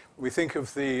course, we think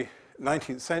of the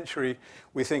 19th century,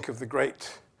 we think of the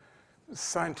great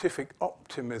scientific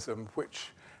optimism which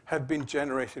had been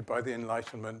generated by the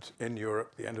Enlightenment in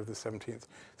Europe, the end of the 17th,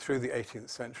 through the 18th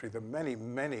century. The many,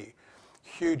 many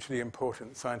hugely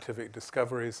important scientific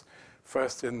discoveries,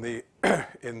 first in the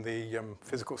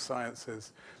physical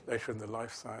sciences, later in the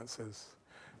life sciences,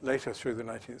 later through the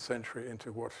 19th century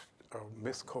into what are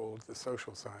miscalled the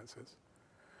social sciences.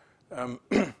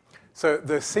 So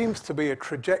there seems to be a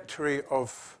trajectory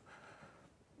of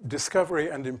discovery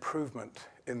and improvement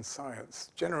in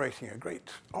science, generating a great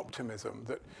optimism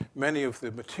that many of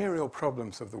the material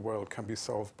problems of the world can be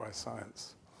solved by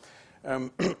science.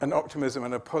 An optimism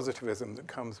and a positivism that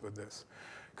comes with this.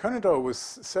 Conan Doyle was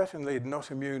certainly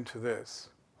not immune to this.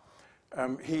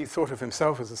 He thought of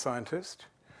himself as a scientist.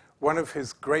 One of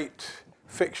his great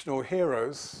fictional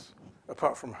heroes,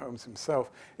 apart from Holmes himself,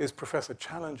 is Professor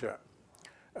Challenger,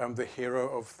 the hero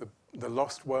of the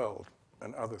Lost World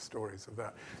and other stories of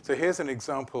that. So here's an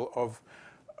example of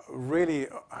really,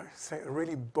 I say, a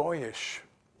really boyish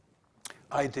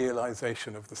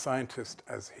idealization of the scientist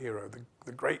as hero,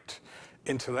 the great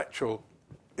intellectual,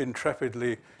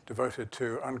 intrepidly devoted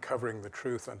to uncovering the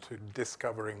truth and to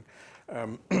discovering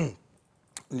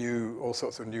all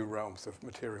sorts of new realms of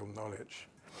material knowledge.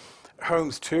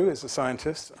 Holmes, too, is a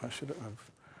scientist. I should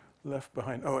have left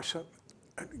behind.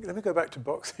 Let me go back to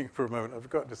boxing for a moment. I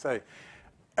forgot to say.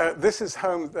 This is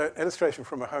illustration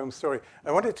from a Holmes story.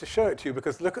 I wanted to show it to you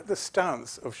because look at the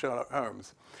stance of Sherlock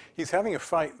Holmes. He's having a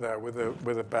fight there with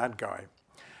a bad guy.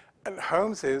 And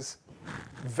Holmes is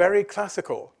very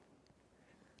classical.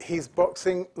 He's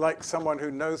boxing like someone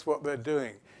who knows what they're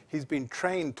doing. He's been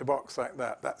trained to box like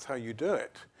that. That's how you do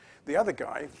it. The other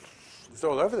guy is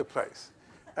all over the place.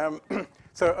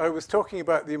 So I was talking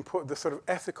about the sort of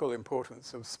ethical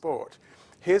importance of sport.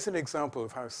 Here's an example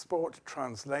of how sport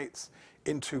translates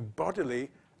into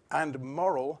bodily and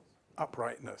moral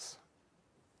uprightness,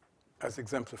 as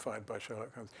exemplified by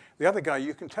Sherlock Holmes. The other guy,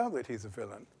 you can tell that he's a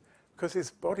villain because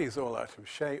his body's all out of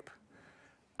shape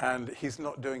and he's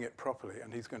not doing it properly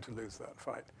and he's going to lose that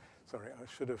fight. Sorry, I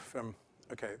should have...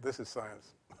 okay, this is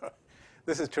science.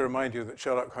 This is to remind you that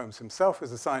Sherlock Holmes himself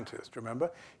is a scientist,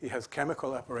 remember? He has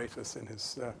chemical apparatus in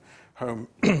his home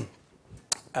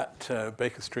at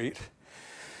Baker Street.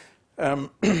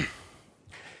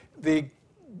 The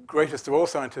greatest of all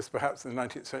scientists, perhaps in the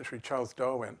 19th century, Charles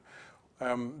Darwin,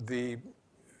 the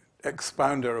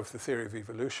expounder of the theory of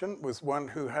evolution, was one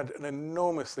who had an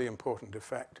enormously important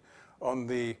effect on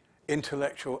the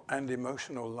intellectual and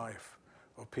emotional life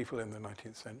of people in the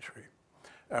 19th century.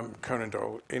 Conan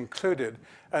Doyle included,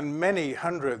 and many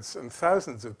hundreds and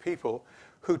thousands of people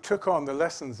who took on the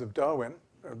lessons of Darwin,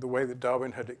 the way that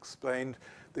Darwin had explained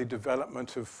the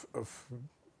development of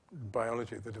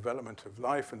biology, the development of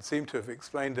life, and seemed to have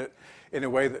explained it in a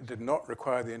way that did not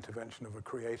require the intervention of a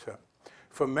creator.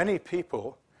 For many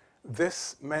people,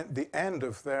 this meant the end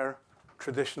of their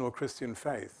traditional Christian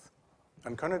faith,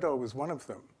 and Conan Doyle was one of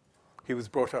them. He was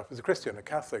brought up as a Christian, a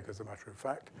Catholic, as a matter of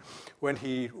fact. When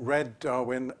he read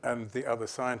Darwin and the other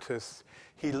scientists,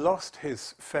 he lost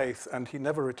his faith and he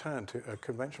never returned to a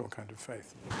conventional kind of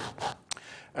faith.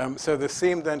 So there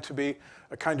seemed then to be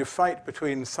a kind of fight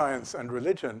between science and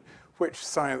religion, which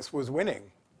science was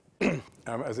winning,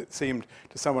 as it seemed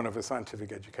to someone of a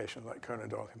scientific education like Conan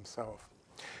Doyle himself.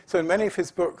 So in many of his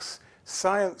books,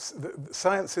 science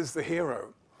is the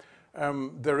hero.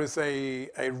 There is a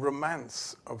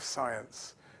romance of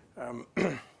science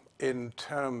in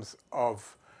terms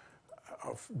of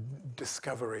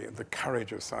discovery, the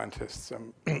courage of scientists,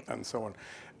 and so on.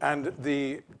 And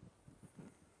the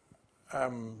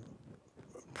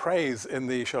praise in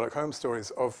the Sherlock Holmes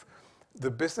stories of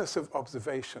the business of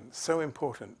observation, so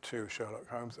important to Sherlock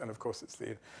Holmes, and of course it's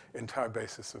the entire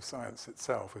basis of science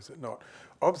itself, is it not?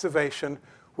 Observation,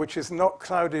 which is not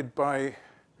clouded by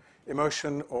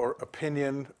emotion or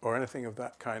opinion or anything of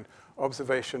that kind.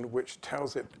 Observation which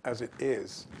tells it as it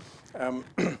is.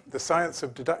 The Science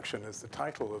of Deduction is the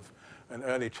title of an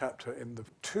early chapter in the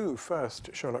two first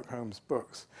Sherlock Holmes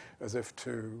books, as if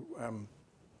to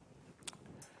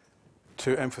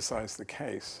emphasize the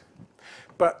case.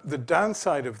 But the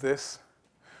downside of this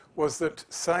was that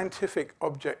scientific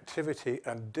objectivity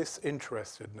and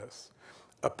disinterestedness,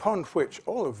 upon which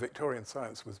all of Victorian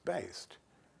science was based,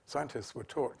 scientists were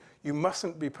taught, you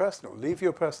mustn't be personal. Leave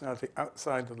your personality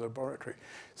outside the laboratory.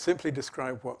 Simply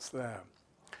describe what's there.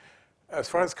 As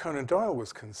far as Conan Doyle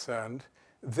was concerned,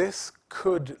 this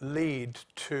could lead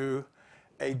to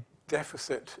a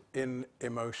deficit in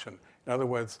emotion. In other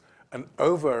words, an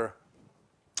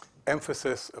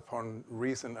over-emphasis upon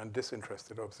reason and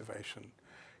disinterested observation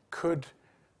could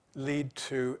lead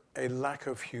to a lack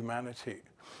of humanity.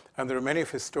 And there are many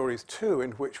of his stories, too,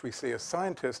 in which we see a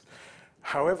scientist,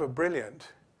 however brilliant,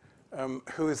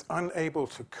 who is unable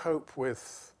to cope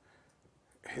with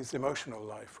his emotional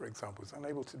life, for example, is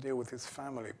unable to deal with his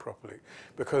family properly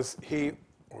because he,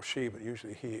 or she, but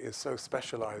usually he, is so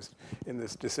specialized in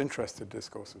this disinterested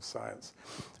discourse of science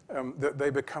that they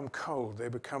become cold, they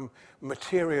become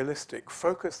materialistic,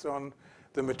 focused on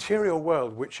the material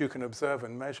world which you can observe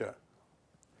and measure,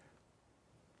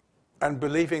 and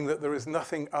believing that there is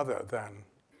nothing other than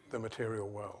the material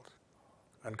world.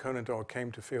 And Conan Doyle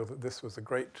came to feel that this was a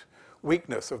great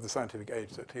weakness of the scientific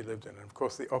age that he lived in. And of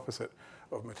course, the opposite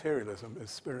of materialism is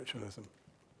spiritualism.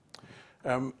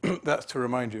 That's to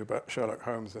remind you about Sherlock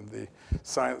Holmes and the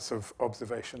science of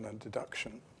observation and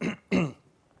deduction.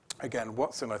 Again,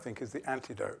 Watson, I think, is the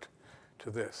antidote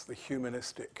to this, the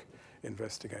humanistic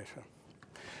investigator.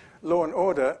 Law and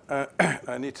Order,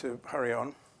 I need to hurry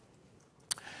on.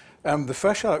 The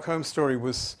first Sherlock Holmes story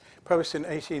was published in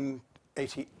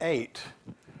 1888.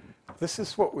 This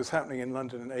is what was happening in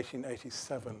London in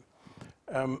 1887.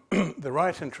 The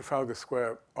riot in Trafalgar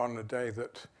Square on a day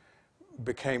that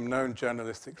became known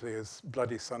journalistically as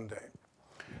Bloody Sunday.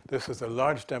 This was a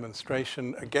large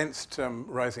demonstration against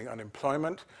rising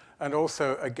unemployment and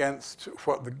also against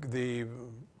what the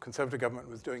Conservative government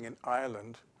was doing in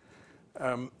Ireland.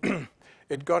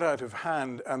 It got out of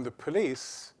hand, and the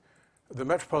police, the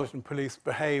Metropolitan Police,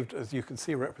 behaved, as you can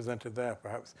see represented there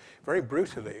perhaps, very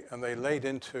brutally, and they laid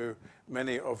into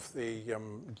many of the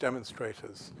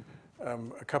demonstrators.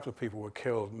 A couple of people were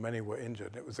killed, many were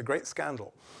injured. It was a great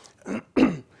scandal.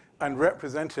 And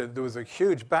represented, there was a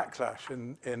huge backlash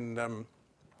in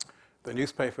the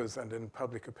newspapers and in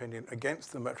public opinion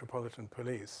against the Metropolitan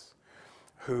Police,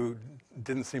 who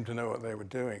didn't seem to know what they were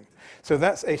doing. So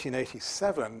that's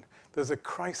 1887. There's a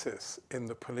crisis in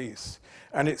the police.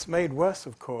 And it's made worse,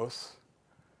 of course,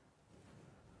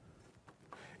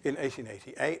 in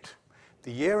 1888,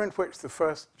 the year in which the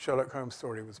first Sherlock Holmes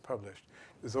story was published.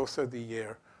 It was also the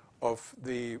year of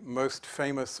the most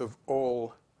famous of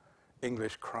all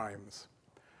English crimes,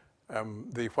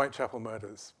 the Whitechapel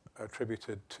murders,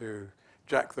 attributed to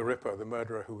Jack the Ripper, the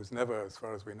murderer who was never, as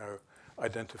far as we know,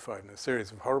 identified in a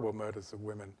series of horrible murders of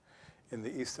women in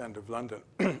the East End of London.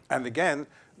 And again,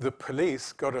 the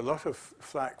police got a lot of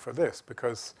flack for this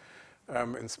because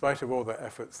in spite of all their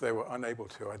efforts, they were unable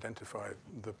to identify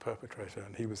the perpetrator,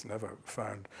 and he was never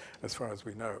found, as far as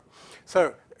we know.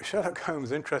 So Sherlock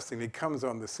Holmes, interestingly, comes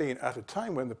on the scene at a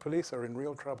time when the police are in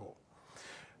real trouble.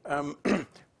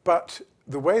 But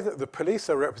the way that the police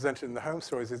are represented in the Holmes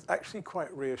stories is actually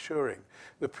quite reassuring.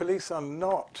 The police are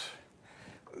not,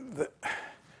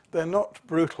 they're not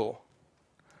brutal,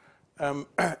 and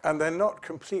they're not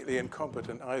completely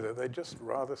incompetent either. They're just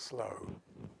rather slow.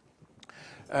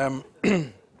 And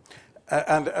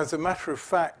as a matter of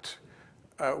fact,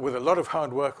 with a lot of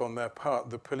hard work on their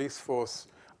part, the police force,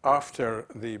 after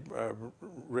the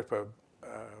Ripper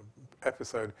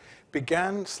episode,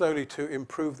 began slowly to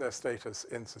improve their status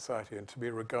in society and to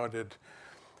be regarded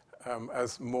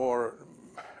as more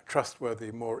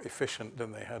trustworthy, more efficient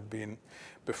than they had been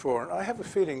before. And I have a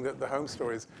feeling that the Holmes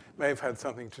stories may have had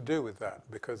something to do with that,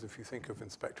 because if you think of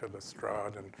Inspector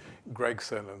Lestrade and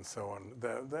Gregson and so on,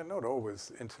 they're not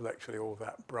always intellectually all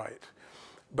that bright.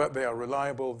 But they are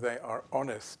reliable, they are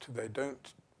honest, they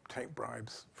don't take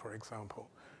bribes, for example.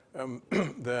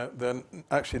 They're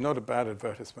actually not a bad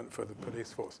advertisement for the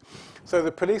police force. So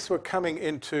the police were coming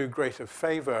into greater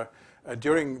favor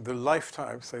during the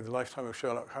lifetime, say the lifetime of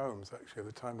Sherlock Holmes, actually,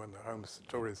 the time when the Holmes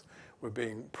stories were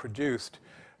being produced.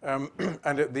 And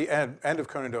at the end of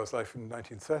Conan Doyle's life in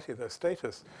 1930, their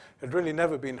status had really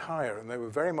never been higher, and they were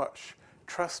very much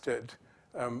trusted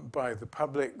by the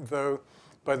public, though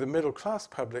by the middle-class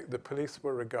public, the police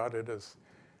were regarded as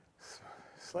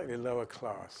slightly lower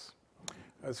class,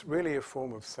 as really a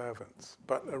form of servants,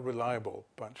 but a reliable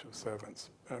bunch of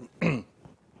servants,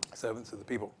 servants of the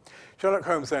people. Sherlock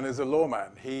Holmes, then, is a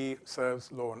lawman. He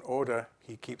serves law and order.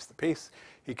 He keeps the peace.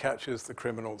 He catches the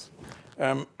criminals.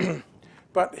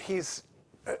 But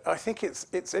I think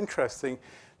it's interesting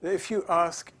that if you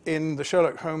ask in the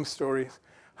Sherlock Holmes stories,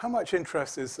 how much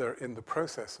interest is there in the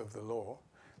process of the law,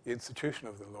 the institution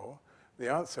of the law?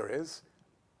 The answer is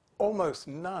almost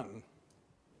none.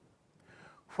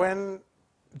 When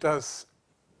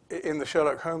in the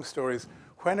Sherlock Holmes stories,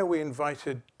 when are we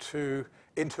invited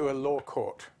into a law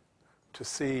court to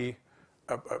see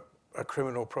a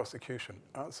criminal prosecution?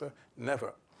 Answer,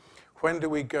 never. When do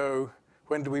we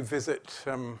visit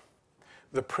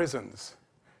the prisons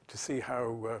to see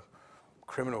how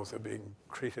criminals are being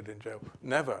treated in jail?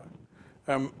 Never.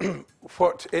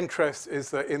 What interest is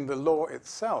there in the law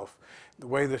itself, the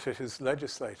way that it is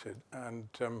legislated, and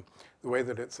the way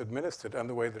that it's administered, and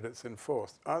the way that it's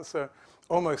enforced? Answer,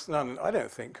 almost none. And I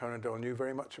don't think Conan Doyle knew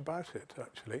very much about it,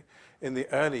 actually, in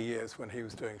the early years when he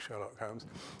was doing Sherlock Holmes.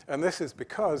 And this is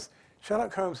because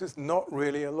Sherlock Holmes is not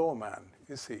really a lawman,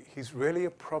 is he? He's really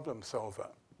a problem solver.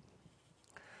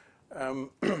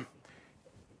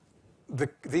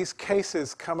 These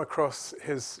cases come across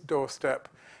his doorstep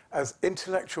as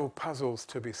intellectual puzzles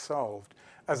to be solved.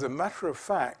 As a matter of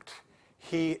fact,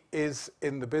 he is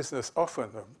in the business often,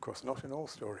 of course not in all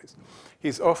stories,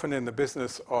 he's often in the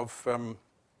business of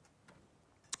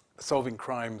solving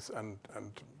crimes and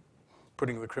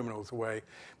putting the criminals away.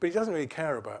 But he doesn't really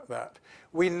care about that.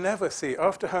 We never see,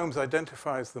 after Holmes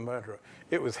identifies the murderer,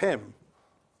 it was him,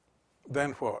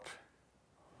 then what?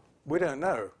 We don't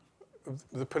know.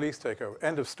 The police take over.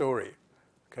 End of story.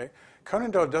 Okay?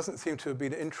 Conan Doyle doesn't seem to have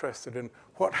been interested in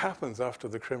what happens after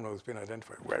the criminal has been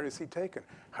identified. Where is he taken?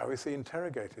 How is he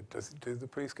interrogated? Do the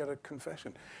police get a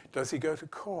confession? Does he go to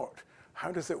court?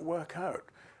 How does it work out?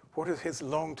 What is his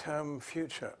long-term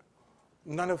future?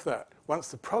 None of that. Once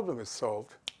the problem is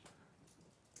solved,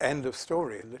 end of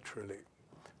story, literally.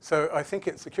 So I think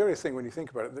it's a curious thing when you think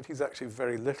about it that he's actually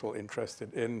very little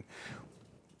interested in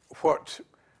what,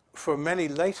 for many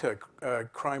later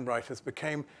crime writers,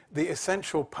 became the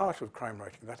essential part of crime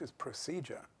writing. That is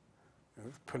procedure,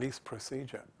 police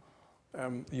procedure.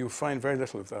 You find very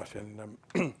little of that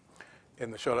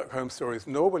in the Sherlock Holmes stories,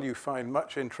 nor will you find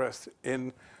much interest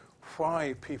in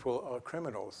why people are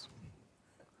criminals.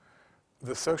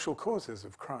 The social causes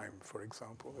of crime, for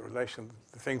example,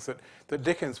 the things that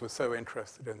Dickens was so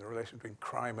interested in, the relation between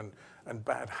crime and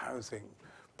bad housing,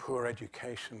 poor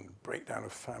education, breakdown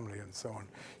of family, and so on.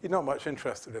 He's not much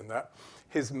interested in that.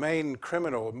 His main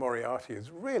criminal, Moriarty,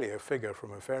 is really a figure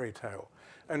from a fairy tale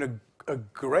and a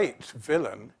great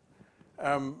villain,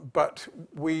 but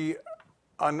we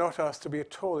are not asked to be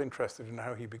at all interested in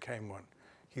how he became one.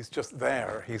 He's just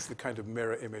there. He's the kind of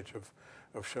mirror image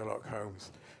of Sherlock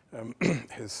Holmes,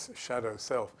 his shadow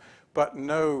self. But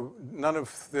none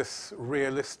of this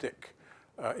realistic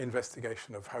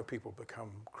investigation of how people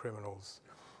become criminals.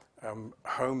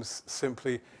 Holmes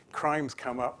simply, crimes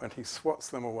come up and he swats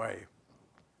them away.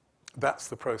 That's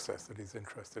the process that he's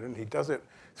interested in. He does it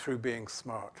through being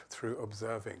smart, through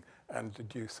observing and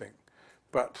deducing.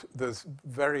 But there's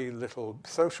very little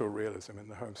social realism in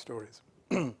the Holmes stories.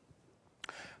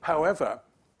 However,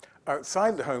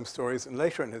 outside the Holmes stories, and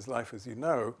later in his life, as you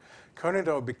know, Conan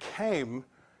Doyle became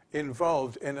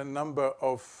involved in a number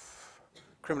of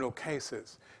criminal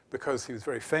cases because he was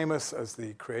very famous as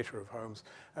the creator of Holmes,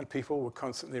 and people were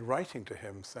constantly writing to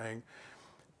him saying,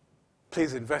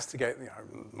 please investigate,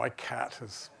 my cat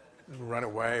has run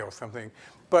away or something.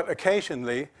 But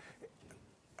occasionally,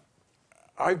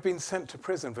 I've been sent to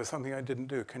prison for something I didn't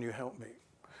do, can you help me?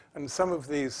 And some of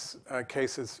these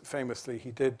cases, famously,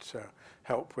 he did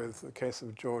help with. The case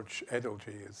of George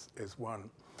Edalji is one,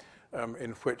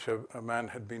 in which a man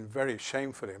had been very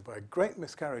shamefully, by a great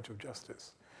miscarriage of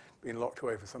justice, been locked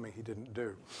away for something he didn't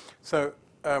do. So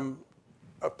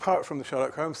apart from the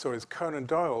Sherlock Holmes stories, Conan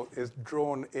Doyle is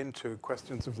drawn into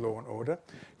questions of law and order,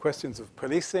 questions of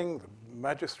policing, the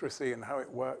magistracy and how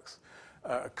it works,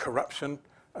 corruption,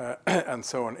 and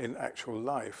so on in actual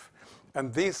life.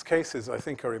 And these cases, I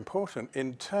think, are important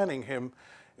in turning him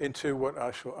into what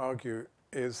I shall argue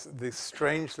is the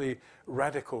strangely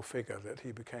radical figure that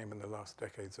he became in the last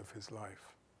decades of his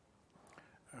life.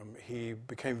 He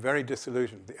became very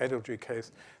disillusioned. The Edalji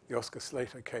case, the Oscar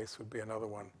Slater case would be another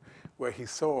one, where he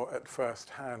saw at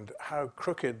first hand how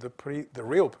crooked the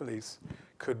real police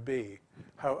could be,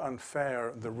 how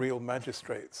unfair the real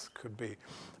magistrates could be,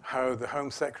 how the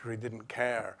Home Secretary didn't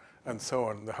care, and so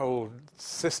on. The whole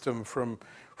system from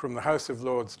the House of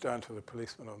Lords down to the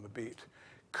policeman on the beat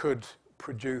could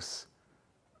produce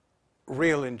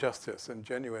real injustice and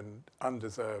genuine,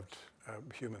 undeserved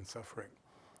human suffering.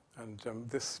 And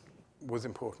this was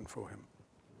important for him.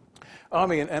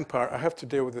 Army and Empire, I have to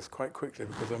deal with this quite quickly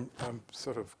because I'm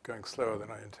sort of going slower than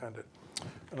I intended.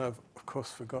 And I've, of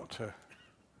course, forgot to...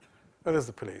 Oh, there's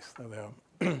the police. There they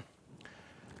are.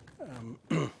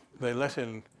 They let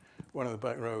in one in the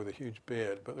back row with a huge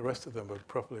beard, but the rest of them were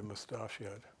properly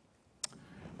mustachioed.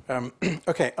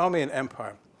 Okay, Army and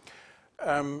Empire.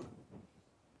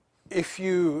 If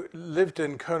you lived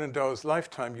in Conan Doyle's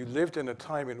lifetime, you lived in a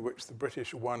time in which the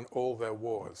British won all their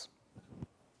wars.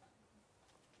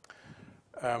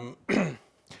 And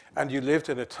you lived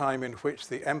in a time in which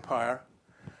the empire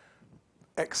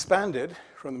expanded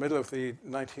from the middle of the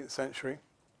 19th century,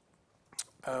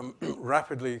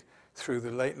 rapidly through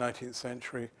the late 19th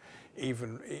century,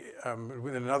 even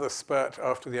with another spurt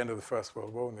after the end of the First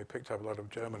World War, when they picked up a lot of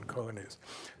German colonies.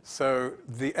 So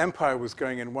the empire was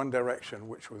going in one direction,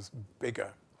 which was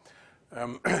bigger.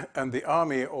 And the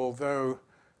army, although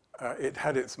it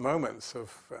had its moments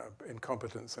of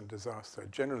incompetence and disaster,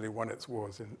 generally won its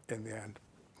wars in the end.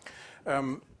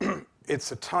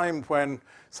 It's a time when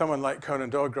someone like Conan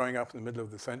Doyle, growing up in the middle of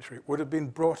the century, would have been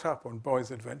brought up on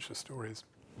boys' adventure stories,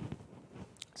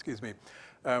 excuse me,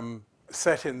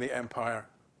 set in the empire,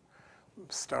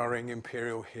 starring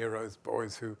imperial heroes,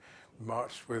 boys who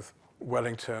marched with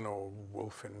Wellington or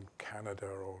Wolfe in Canada,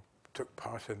 or took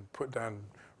part in, put down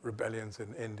rebellions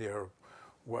in India, or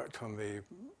worked on the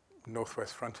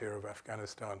northwest frontier of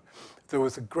Afghanistan. There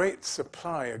was a great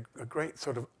supply, a great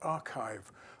sort of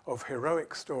archive of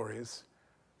heroic stories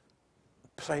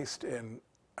placed in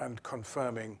and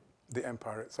confirming the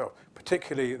empire itself.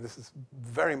 Particularly, this is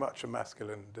very much a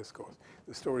masculine discourse,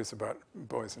 the stories about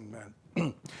boys and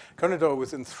men. Conan Doyle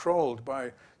was enthralled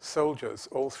by soldiers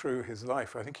all through his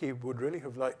life. I think he would really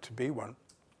have liked to be one.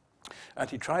 And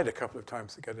he tried a couple of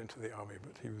times to get into the army,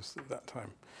 but he was at that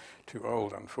time too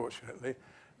old, unfortunately.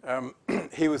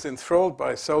 He was enthralled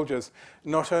by soldiers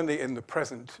not only in the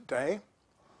present day,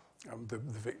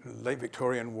 late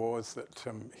Victorian wars that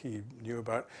he knew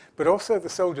about, but also the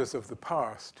soldiers of the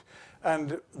past.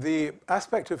 And the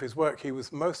aspect of his work he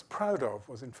was most proud of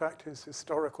was, in fact, his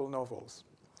historical novels.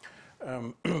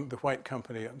 The White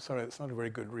Company, I'm sorry, it's not a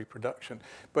very good reproduction,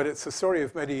 but it's a story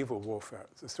of medieval warfare.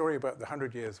 It's a story about the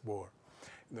 100 Years' War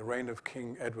in the reign of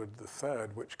King Edward III,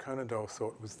 which Conan Doyle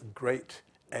thought was the great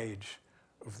age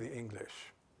of the English.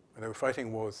 And they were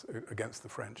fighting wars against the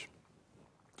French.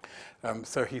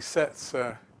 So he sets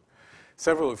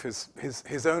several of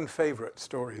his own favorite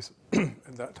stories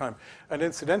at that time. And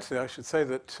incidentally, I should say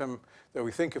that though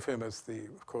we think of him as,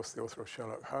 of course, the author of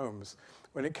Sherlock Holmes,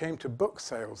 when it came to book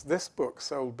sales, this book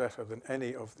sold better than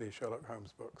any of the Sherlock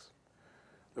Holmes books.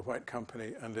 The White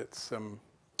Company and its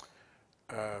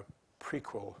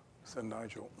prequel, Sir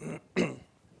Nigel.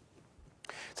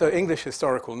 So English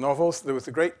historical novels, there was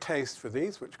a great taste for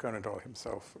these, which Conan Doyle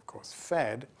himself, of course,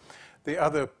 fed. The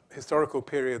other historical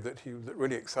period that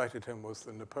really excited him was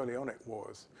the Napoleonic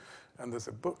Wars. And there's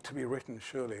a book to be written,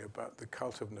 surely, about the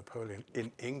cult of Napoleon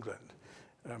in England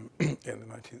in the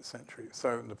 19th century.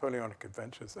 So Napoleonic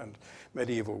adventures and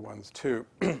medieval ones, too.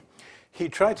 He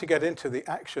tried to get into the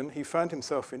action. He found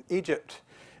himself in Egypt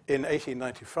in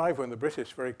 1895 when the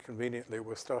British, very conveniently,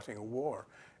 were starting a war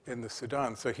in the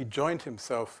Sudan. So he joined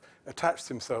himself, attached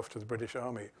himself to the British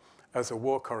Army as a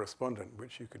war correspondent,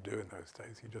 which you could do in those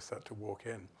days. You just had to walk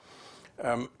in.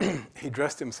 He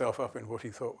dressed himself up in what he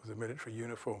thought was a military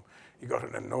uniform. He got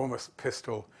an enormous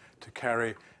pistol to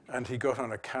carry, and he got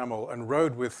on a camel and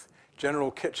rode with General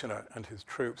Kitchener and his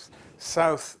troops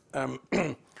south,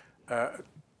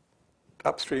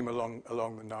 upstream along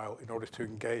the Nile in order to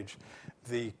engage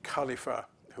the Khalifa,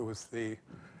 who was the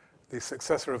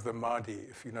successor of the Mahdi,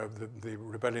 if you know, the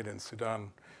rebellion in Sudan,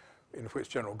 in which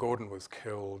General Gordon was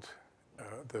killed.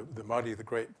 The Mahdi, the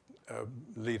great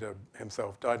leader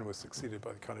himself, died and was succeeded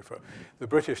by the Khalifa. The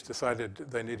British decided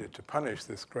they needed to punish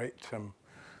this great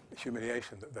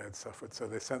humiliation that they had suffered, so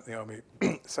they sent the army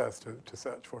south to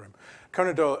search for him.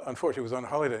 Conan Doyle, unfortunately, was on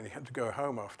holiday, and he had to go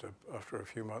home after a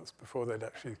few months before they'd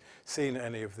actually seen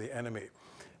any of the enemy.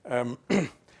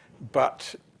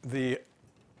 But the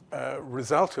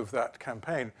result of that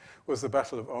campaign was the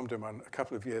Battle of Omdurman a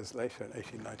couple of years later, in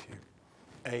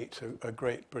 1898, a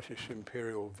great British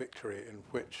imperial victory in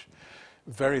which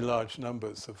very large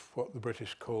numbers of what the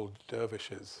British called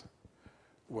dervishes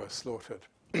were slaughtered.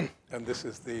 And this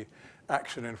is the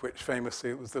action in which, famously,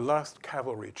 it was the last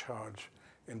cavalry charge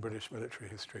in British military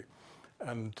history.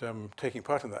 And taking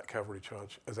part in that cavalry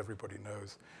charge, as everybody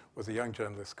knows, was a young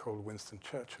journalist called Winston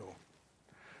Churchill.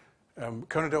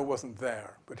 Conan Doyle wasn't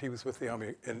there, but he was with the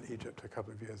army in Egypt a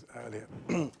couple of years earlier.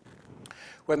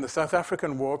 When the South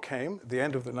African War came, the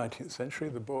end of the 19th century,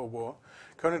 the Boer War,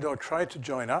 Conan Doyle tried to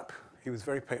join up. He was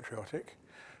very patriotic.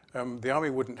 The army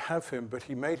wouldn't have him, but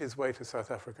he made his way to South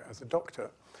Africa as a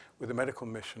doctor with a medical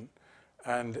mission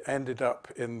and ended up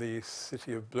in the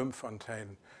city of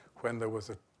Bloemfontein when there was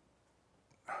a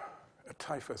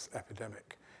typhus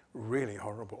epidemic, really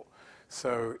horrible.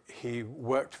 So he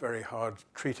worked very hard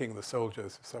treating the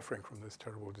soldiers suffering from this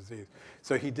terrible disease.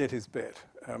 So he did his bit,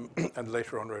 and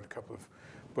later on wrote a couple of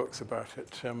books about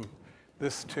it.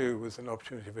 This, too, was an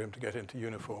opportunity for him to get into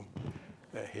uniform.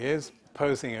 There he is,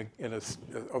 posing in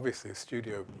obviously a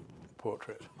studio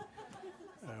portrait.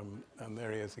 And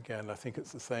there he is again. I think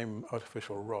it's the same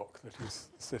artificial rock that he's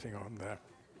sitting on there.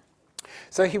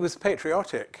 So he was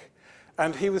patriotic,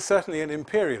 and he was certainly an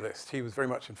imperialist. He was very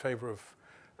much in favor of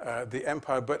the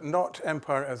empire, but not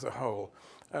empire as a whole.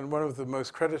 And one of the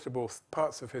most creditable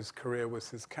parts of his career was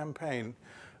his campaign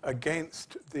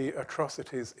against the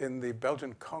atrocities in the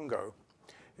Belgian Congo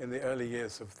in the early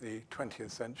years of the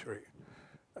 20th century.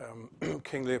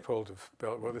 King Leopold of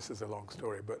Belgium, well, this is a long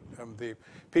story, but the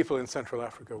people in Central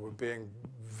Africa were being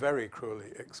very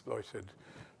cruelly exploited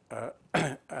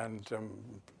and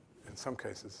in some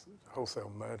cases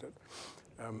wholesale murdered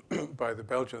by the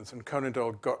Belgians. And Conan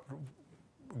Doyle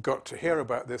got to hear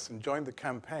about this and joined the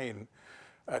campaign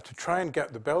to try and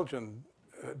get the Belgian,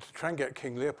 to try and get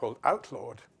King Leopold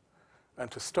outlawed and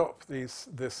to stop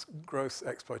this gross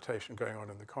exploitation going on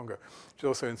in the Congo, which is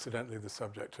also incidentally the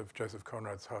subject of Joseph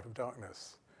Conrad's Heart of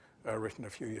Darkness, written a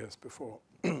few years before.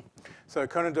 So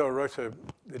Conan Doyle wrote an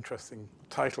interesting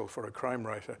title for a crime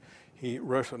writer. He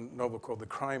wrote a novel called The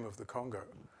Crime of the Congo.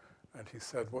 And he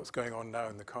said, what's going on now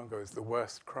in the Congo is the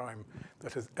worst crime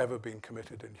that has ever been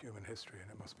committed in human history, and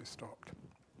it must be stopped.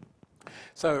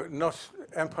 So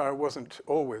empire wasn't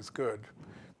always good,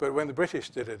 but when the British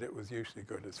did it, it was usually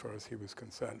good as far as he was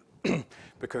concerned,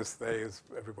 because they, as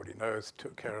everybody knows,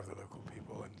 took care of the local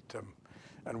people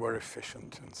and were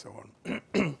efficient and so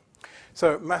on.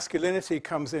 So masculinity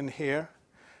comes in here.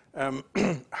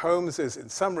 Holmes is, in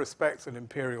some respects, an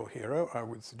imperial hero, I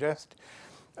would suggest.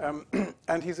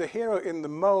 And he's a hero in the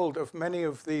mold of many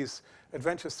of these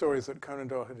adventure stories that Conan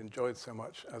Doyle had enjoyed so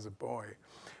much as a boy.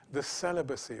 The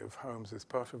celibacy of Holmes is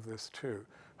part of this too.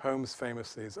 Holmes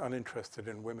famously is uninterested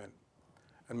in women.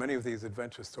 And many of these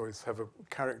adventure stories have a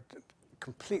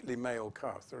completely male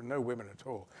cast. There are no women at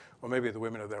all. Or maybe the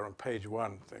women are there on page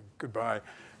 1 saying goodbye,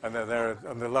 and they're there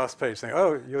on the last page saying,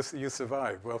 oh, you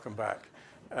survived, welcome back.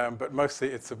 But mostly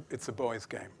it's a boys'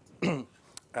 game.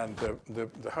 And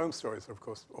the home stories are, of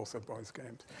course, also boys'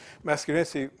 games.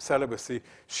 Masculinity, celibacy,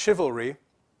 chivalry,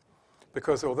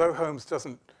 because although Holmes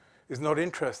is not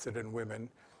interested in women,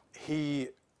 he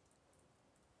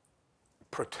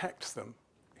protects them.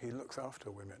 He looks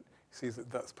after women. He sees that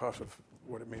that's part of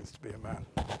what it means to be a man.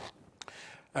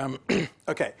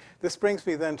 Okay, this brings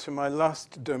me then to my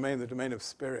last domain, the domain of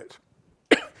spirit.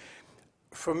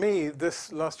 For me,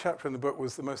 this last chapter in the book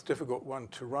was the most difficult one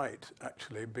to write,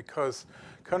 actually, because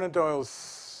Conan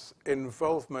Doyle's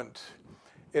involvement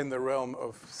in the realm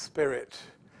of spirit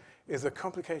is a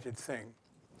complicated thing.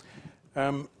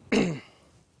 And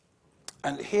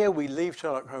here we leave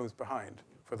Sherlock Holmes behind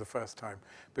for the first time,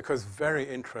 because very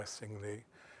interestingly,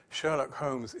 Sherlock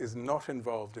Holmes is not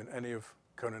involved in any of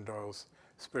Conan Doyle's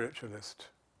spiritualist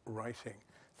writing.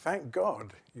 Thank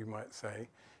God, you might say.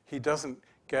 He doesn't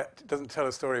tell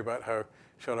a story about how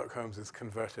Sherlock Holmes is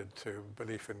converted to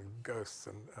belief in ghosts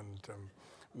and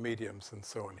mediums and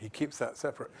so on. He keeps that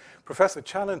separate. Professor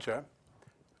Challenger,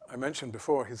 I mentioned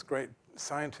before, his great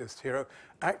scientist hero,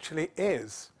 actually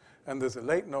is. And there's a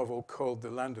late novel called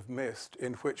The Land of Mist,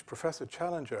 in which Professor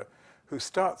Challenger, who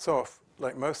starts off,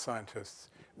 like most scientists,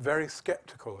 very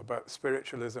skeptical about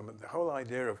spiritualism and the whole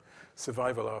idea of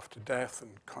survival after death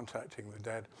and contacting the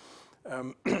dead.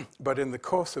 But in the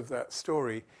course of that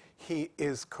story, he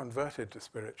is converted to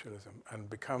spiritualism and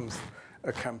becomes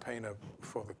a campaigner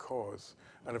for the cause.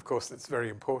 And of course, it's very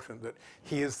important that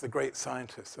he is the great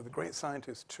scientist. So the great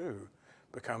scientist, too,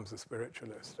 becomes a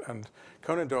spiritualist. And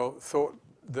Conan Doyle thought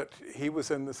that he was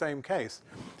in the same case.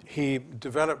 He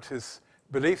developed his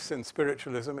beliefs in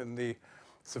spiritualism, in the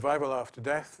survival after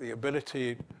death, the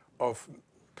ability of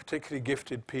particularly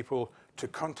gifted people to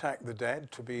contact the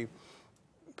dead, to be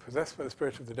possessed by the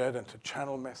spirit of the dead and to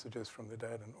channel messages from the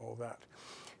dead and all that.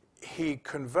 He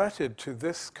converted to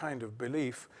this kind of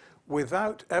belief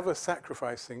without ever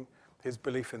sacrificing his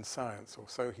belief in science, or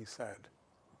so he said.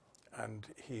 And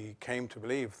he came to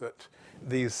believe that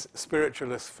these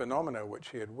spiritualist phenomena which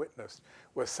he had witnessed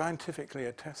were scientifically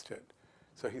attested.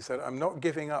 So he said, I'm not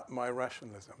giving up my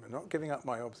rationalism. I'm not giving up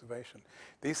my observation.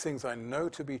 These things I know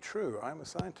to be true. I'm a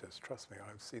scientist. Trust me,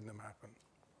 I've seen them happen.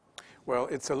 Well,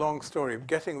 it's a long story.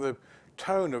 Getting the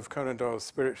tone of Conan Doyle's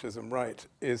spiritualism right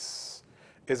is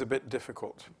a bit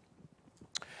difficult.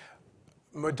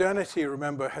 Modernity,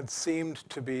 remember, had seemed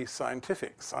to be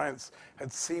scientific. Science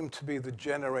had seemed to be the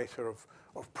generator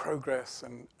of progress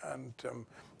and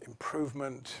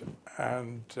improvement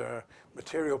and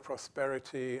material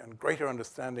prosperity and greater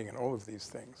understanding and all of these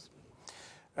things.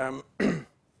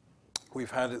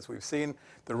 We've had, as we've seen,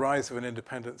 the rise of an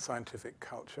independent scientific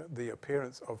culture, the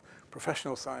appearance of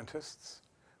professional scientists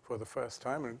for the first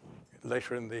time, and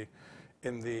later in the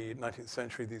 19th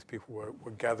century, these people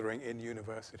were gathering in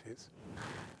universities.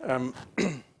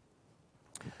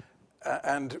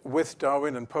 And with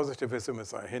Darwin and positivism,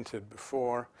 as I hinted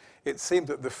before, it seemed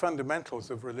that the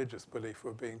fundamentals of religious belief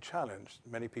were being challenged.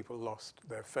 Many people lost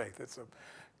their faith. It's a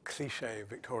cliché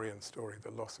Victorian story,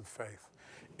 the loss of faith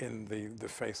in the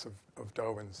face of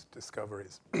Darwin's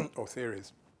discoveries or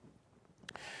theories.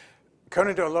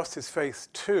 Conan Doyle lost his faith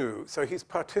too, so he's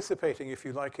participating, if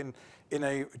you like, in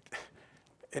a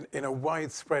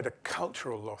widespread, a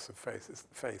cultural loss of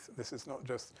faith. This is not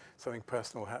just something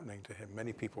personal happening to him.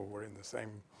 Many people were in the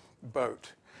same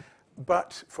boat.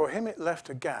 But for him, it left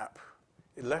a gap.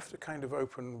 It left a kind of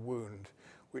open wound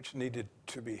which needed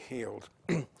to be healed.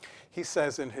 He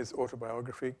says in his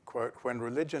autobiography, quote, when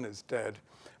religion is dead,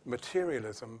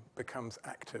 materialism becomes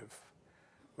active.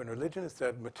 When religion is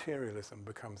dead, materialism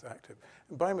becomes active.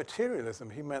 And by materialism,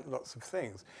 he meant lots of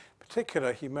things. In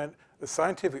particular, he meant the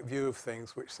scientific view of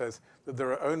things which says that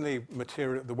there are only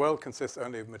the world consists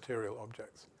only of material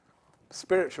objects.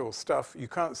 Spiritual stuff, you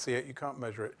can't see it, you can't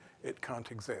measure it, it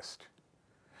can't exist.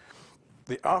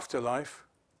 The afterlife,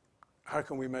 how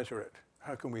can we measure it?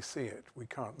 How can we see it? We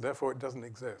can't. Therefore, it doesn't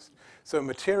exist. So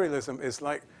materialism is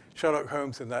like Sherlock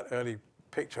Holmes in that early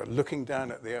picture, looking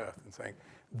down at the earth and saying,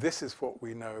 this is what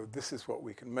we know, this is what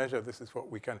we can measure, this is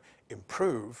what we can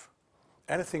improve,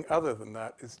 Anything other than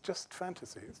that is just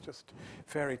fantasy. It's just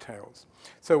fairy tales.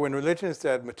 So when religion is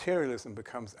dead, materialism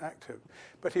becomes active.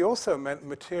 But he also meant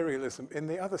materialism in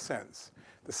the other sense,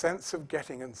 the sense of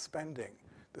getting and spending,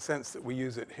 the sense that we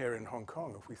use it here in Hong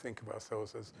Kong if we think of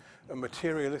ourselves as a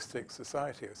materialistic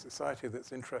society, a society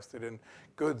that's interested in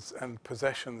goods and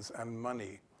possessions and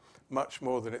money, much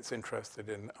more than it's interested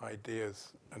in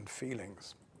ideas and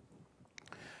feelings.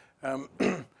 A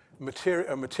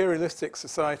materialistic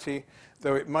society,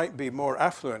 though it might be more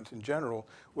affluent in general,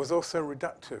 was also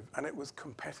reductive, and it was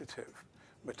competitive.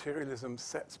 Materialism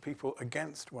sets people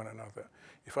against one another.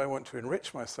 If I want to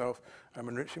enrich myself, I'm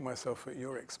enriching myself at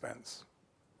your expense.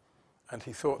 And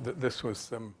he thought that this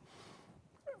was,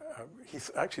 he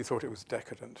actually thought it was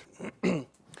decadent.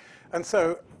 And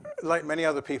so, like many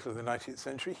other people of the 19th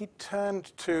century, he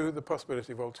turned to the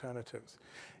possibility of alternatives.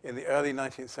 In the early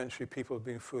 19th century, people had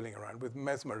been fooling around with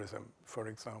mesmerism, for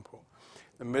example.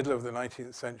 In the middle of the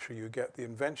 19th century, you get the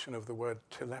invention of the word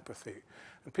telepathy.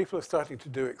 And people are starting to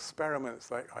do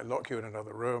experiments like, I lock you in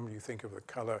another room, you think of the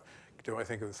color, do I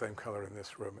think of the same color in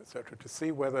this room, etc., to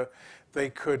see whether they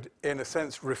could, in a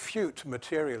sense, refute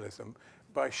materialism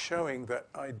by showing that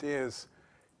ideas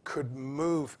could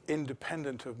move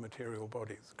independent of material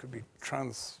bodies,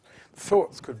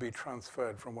 thoughts could be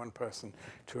transferred from one person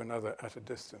to another at a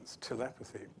distance,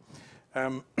 telepathy.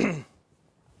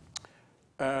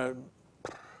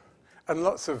 And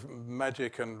lots of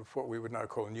magic and what we would now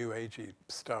call New Agey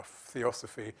stuff,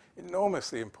 theosophy,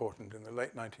 enormously important in the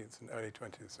late 19th and early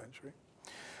 20th century,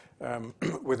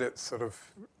 with its sort of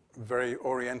very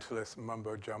Orientalist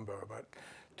mumbo-jumbo about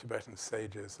Tibetan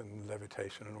sages and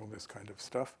levitation and all this kind of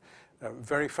stuff.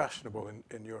 Very fashionable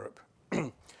in Europe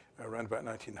around about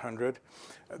 1900.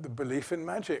 The belief in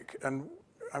magic. And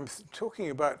I'm talking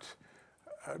about,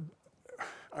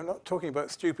 I'm not talking about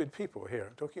stupid people here.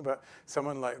 I'm talking about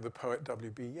someone like the poet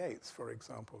W.B. Yeats, for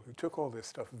example, who took all this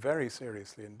stuff very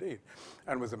seriously indeed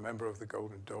and was a member of the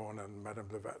Golden Dawn and Madame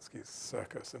Blavatsky's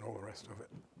circus and all the rest of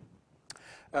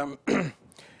it.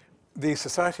 The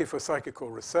Society for Psychical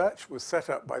Research was set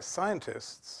up by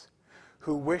scientists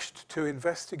who wished to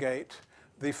investigate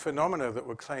the phenomena that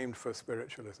were claimed for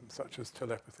spiritualism, such as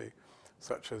telepathy,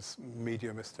 such as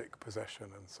mediumistic possession,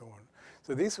 and so on.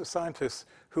 So these were scientists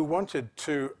who wanted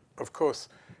to, of course,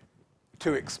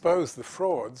 to expose the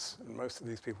frauds, and most of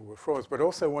these people were frauds, but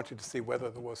also wanted to see whether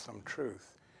there was some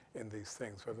truth in these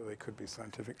things, whether they could be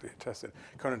scientifically attested.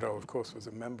 Conan Doyle, of course, was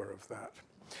a member of that.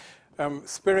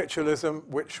 Spiritualism,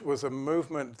 which was a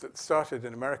movement that started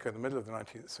in America in the middle of the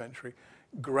 19th century,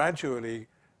 gradually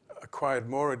acquired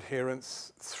more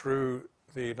adherents through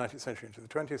the 19th century into the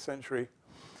 20th century.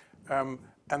 And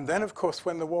then, of course,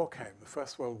 when the war came, the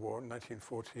First World War,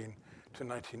 1914 to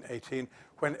 1918,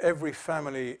 when every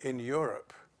family in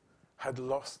Europe had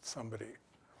lost somebody,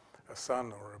 a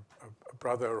son or a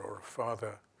brother or a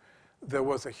father, there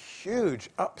was a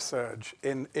huge upsurge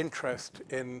in interest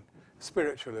in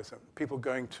spiritualism, people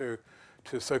going to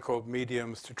so-called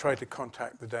mediums to try to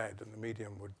contact the dead, and the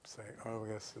medium would say, oh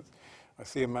yes, I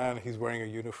see a man, he's wearing a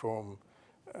uniform,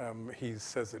 he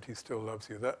says that he still loves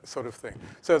you, that sort of thing.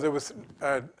 So there was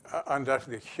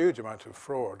undoubtedly a huge amount of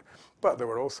fraud, but there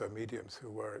were also mediums who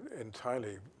were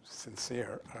entirely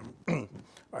sincere, I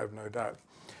have no doubt.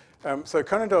 So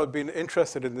Conan Doyle had been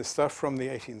interested in this stuff from the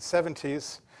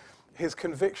 1870s. His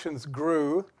convictions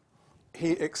grew.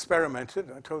 He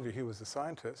experimented. I told you he was a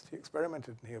scientist. He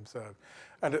experimented and he observed.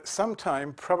 And at some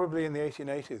time, probably in the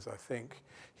 1880s, I think,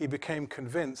 he became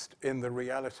convinced in the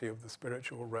reality of the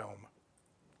spiritual realm,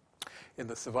 in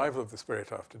the survival of the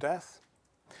spirit after death,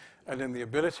 and in the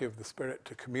ability of the spirit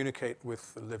to communicate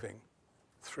with the living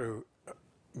through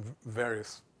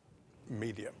various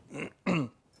media. In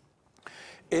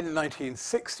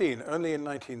 1916, only in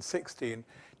 1916,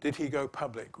 did he go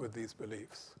public with these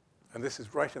beliefs. And this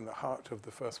is right in the heart of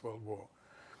the First World War.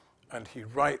 And he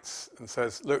writes and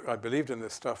says, look, I believed in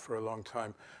this stuff for a long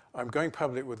time. I'm going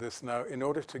public with this now in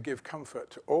order to give comfort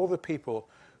to all the people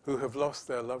who have lost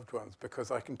their loved ones,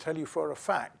 because I can tell you for a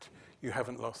fact you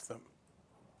haven't lost them.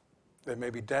 They may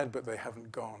be dead, but they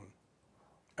haven't gone.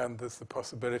 And there's the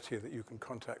possibility that you can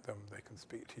contact them, they can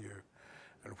speak to you.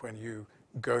 And when you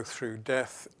go through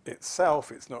death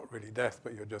itself, it's not really death,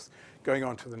 but you're just going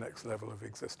on to the next level of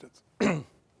existence.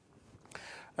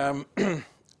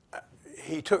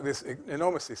 He took this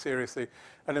enormously seriously,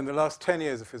 and in the last 10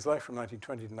 years of his life, from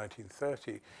 1920 to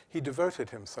 1930, he devoted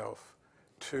himself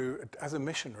to, as a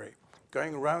missionary,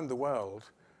 going around the world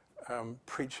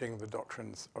preaching the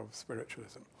doctrines of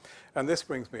spiritualism. And this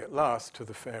brings me at last to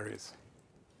the fairies.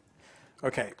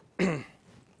 Okay.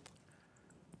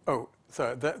 Oh,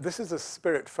 so this is a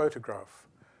spirit photograph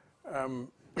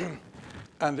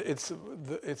And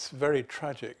it's very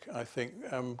tragic, I think.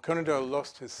 Conan Doyle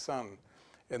lost his son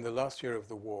in the last year of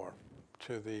the war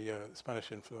to the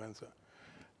Spanish influenza.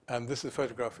 And this is a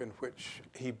photograph in which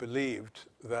he believed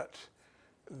that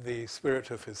the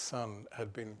spirit of his son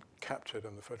had been captured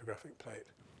on the photographic plate.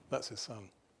 That's his son.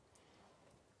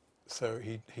 So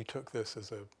he took this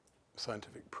as a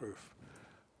scientific proof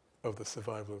of the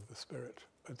survival of the spirit.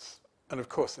 And of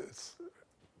course it's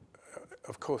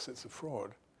a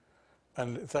fraud.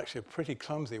 And it's actually a pretty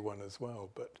clumsy one as well.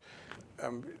 But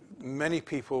many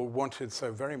people wanted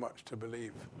so very much to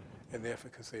believe in the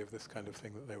efficacy of this kind of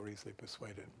thing that they were easily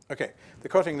persuaded. Okay, the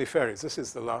Cottingley fairies. This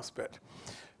is the last bit.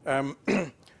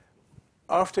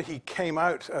 After he came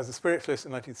out as a spiritualist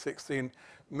in 1916,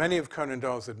 many of Conan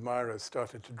Doyle's admirers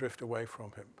started to drift away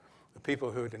from him. The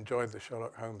people who had enjoyed the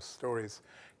Sherlock Holmes stories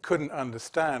couldn't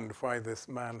understand why this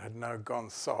man had now gone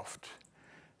soft.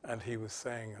 And he was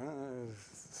saying,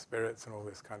 spirits and all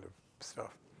this kind of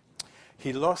stuff.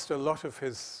 He lost a lot of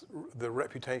the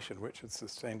reputation which had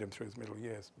sustained him through his middle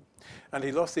years. And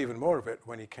he lost even more of it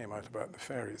when he came out about the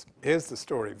fairies. Here's the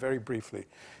story, very briefly.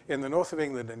 In the north of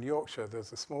England, in Yorkshire,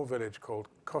 there's a small village called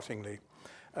Cottingley.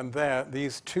 And there,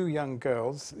 these two young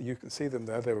girls, you can see them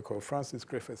there, they were called Frances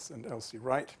Griffiths and Elsie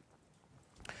Wright,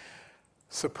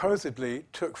 supposedly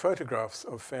took photographs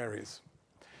of fairies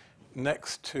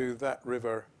next to that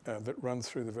river that runs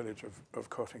through the village of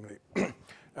Cottingley.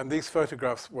 And these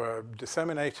photographs were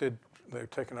disseminated, they were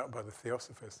taken up by the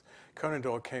Theosophists. Conan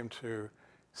Doyle came to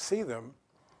see them,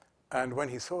 and when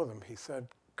he saw them, he said,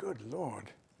 "Good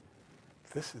Lord,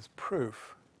 this is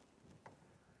proof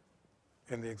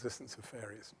in the existence of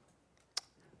fairies."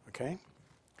 Okay?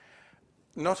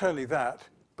 Not only that,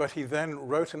 but he then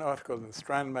wrote an article in the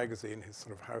Strand magazine, his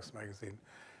sort of house magazine,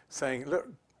 saying, look,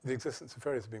 the existence of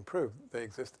fairies has been proved. They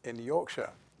exist in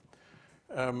Yorkshire.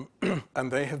 And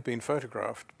they have been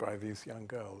photographed by these young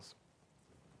girls.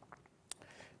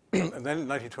 And then in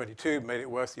 1922, made it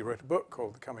worse, he wrote a book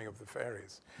called The Coming of the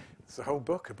Fairies. It's a whole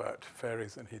book about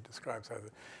fairies, and he describes how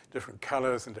the different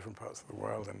colors in different parts of the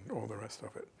world and all the rest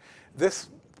of it. This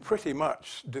pretty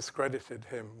much discredited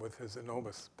him with his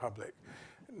enormous public.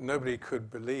 Nobody could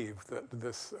believe that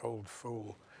this old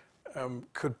fool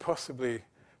could possibly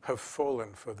have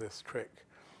fallen for this trick.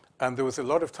 And there was a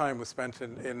lot of time was spent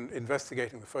in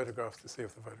investigating the photographs to see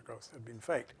if the photographs had been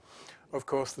faked. Of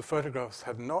course, the photographs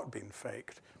had not been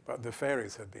faked, but the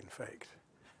fairies had been faked.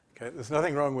 Okay? There's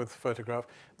nothing wrong with the photograph.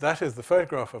 That is the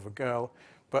photograph of a girl,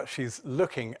 but she's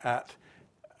looking at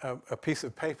a piece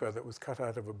of paper that was cut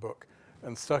out of a book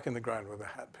and stuck in the ground with a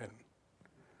hat pin.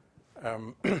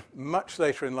 Much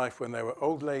later in life, when they were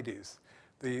old ladies,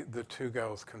 the two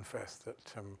girls confessed that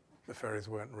the fairies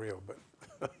weren't real, but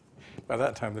by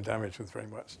that time the damage was very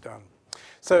much done.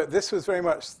 So this was very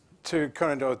much to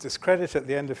Conan Doyle's discredit at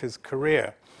the end of his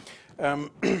career.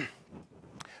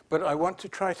 But I want to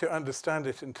try to understand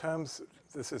it in terms,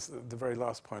 this is the very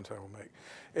last point I will make,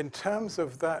 in terms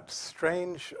of that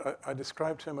strange, I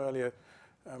described him earlier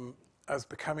as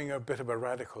becoming a bit of a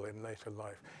radical in later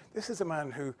life. This is a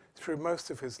man who, through most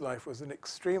of his life, was an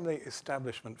extremely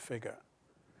establishment figure,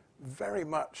 very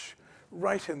much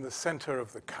right in the center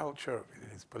of the culture,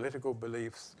 his political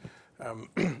beliefs,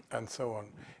 and so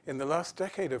on. In the last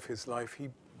decade of his life, he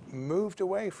moved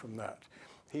away from that.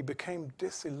 He became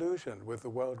disillusioned with the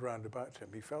world round about him.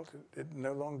 He felt it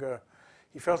no longer,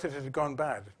 he felt it had gone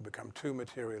bad. It had become too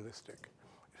materialistic.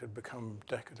 It had become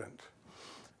decadent.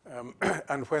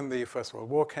 And when the First World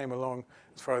War came along,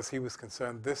 as far as he was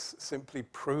concerned, this simply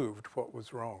proved what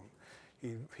was wrong.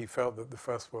 He felt that the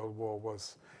First World War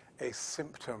was a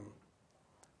symptom,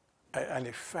 an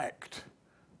effect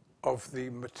of the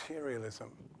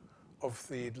materialism, of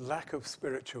the lack of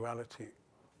spirituality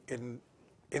in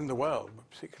the world,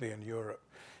 particularly in Europe,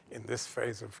 in this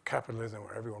phase of capitalism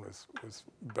where everyone was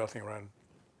belting around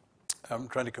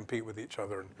trying to compete with each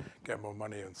other and get more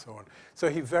money and so on. So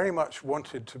he very much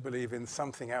wanted to believe in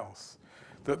something else,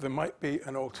 that there might be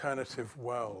an alternative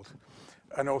world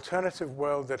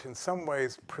that in some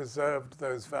ways preserved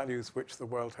those values which the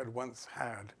world had once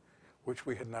had, which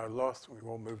we had now lost when we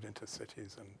all moved into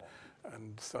cities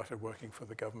and started working for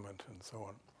the government and so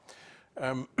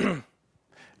on.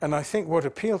 And I think what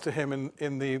appealed to him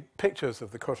in the pictures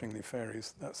of the Cottingley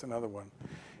fairies, that's another one,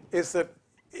 is that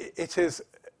it is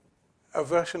a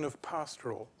version of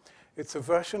pastoral. It's a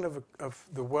version of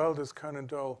the world as Conan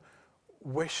Doyle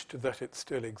wished that it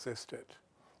still existed.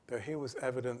 Though here was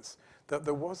evidence that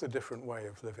there was a different way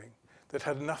of living that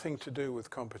had nothing to do with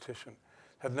competition,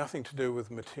 had nothing to do with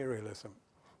materialism,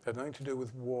 had nothing to do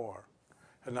with war,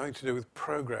 had nothing to do with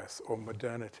progress or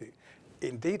modernity.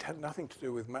 indeed had nothing to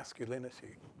do with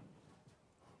masculinity.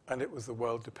 And it was the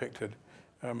world depicted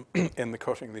in the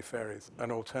Cottingley Fairies,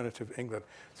 an alternative England.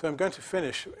 So I'm going to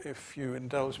finish, if you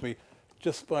indulge me,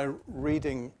 just by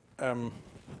reading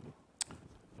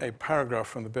a paragraph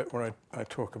from the bit where I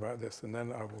talk about this, and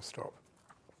then I will stop.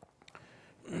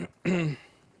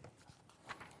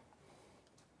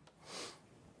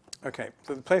 Okay,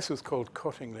 so the place was called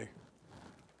Cottingley.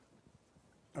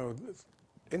 Oh,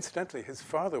 incidentally, his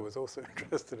father was also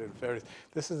interested in fairies.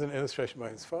 This is an illustration by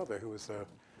his father, who was a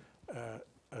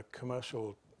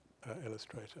commercial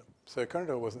illustrator. So Conan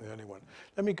Doyle wasn't the only one.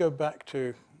 Let me go back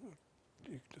to,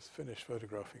 you just finish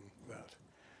photographing that.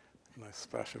 Nice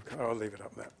splash of, I'll leave it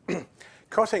up there.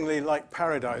 Cottingley, like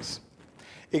paradise,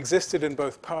 existed in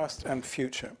both past and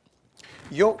future.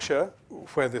 Yorkshire,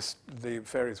 where the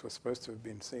fairies were supposed to have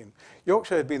been seen,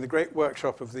 Yorkshire had been the great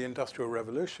workshop of the Industrial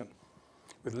Revolution,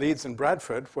 with Leeds and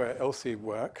Bradford, where Elsie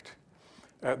worked,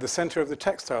 the centre of the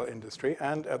textile industry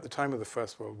and, at the time of the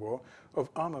First World War, of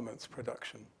armaments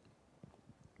production.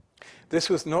 This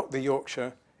was not the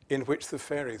Yorkshire in which the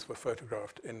fairies were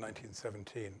photographed in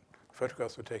 1917.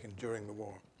 Photographs were taken during the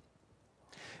war.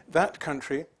 That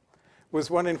country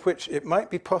was one in which it might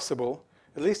be possible,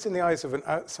 at least in the eyes of an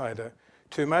outsider,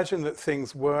 to imagine that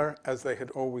things were as they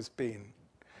had always been.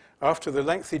 After the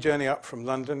lengthy journey up from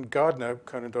London, Gardner,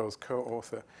 Conan Doyle's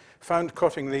co-author, found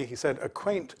Cottingley, he said, a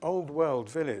quaint old-world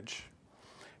village.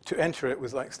 To enter it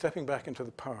was like stepping back into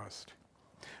the past.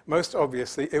 Most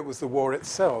obviously, it was the war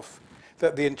itself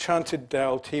that the enchanted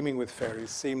dell teeming with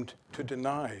fairies seemed to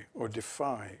deny or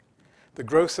defy, the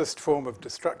grossest form of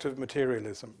destructive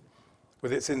materialism,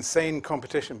 with its insane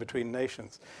competition between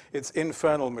nations, its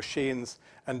infernal machines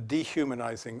and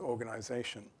dehumanizing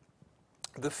organization.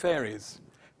 The fairies,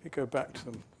 if you go back to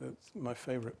them, my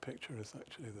favorite picture is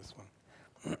actually this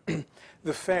one.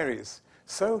 The fairies,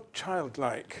 so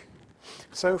childlike,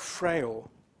 so frail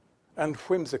and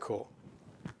whimsical,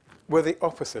 were the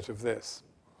opposite of this,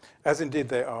 as indeed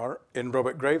they are in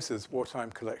Robert Graves's wartime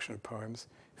collection of poems,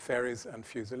 Fairies and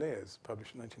Fusiliers,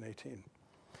 published in 1918.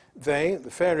 They, the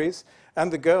fairies,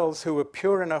 and the girls who were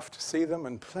pure enough to see them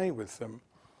and play with them,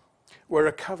 were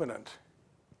a covenant,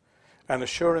 an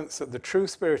assurance that the true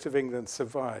spirit of England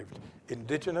survived,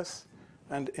 indigenous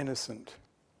and innocent.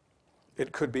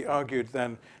 It could be argued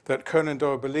then that Conan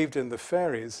Doyle believed in the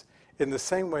fairies in the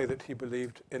same way that he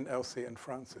believed in Elsie and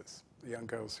Frances, the young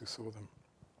girls who saw them.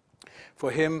 For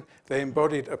him, they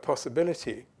embodied a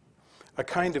possibility, a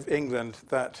kind of England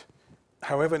that,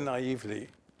 however naively,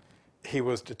 he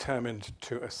was determined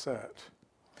to assert.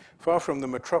 Far from the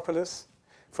metropolis,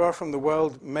 far from the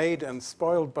world made and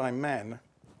spoiled by men,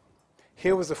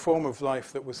 here was a form of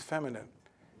life that was feminine,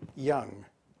 young,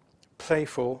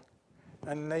 playful,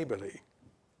 and neighborly.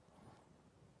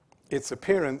 Its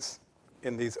appearance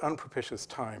in these unpropitious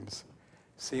times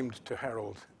seemed to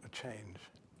herald a change.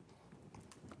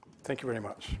 Thank you very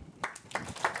much.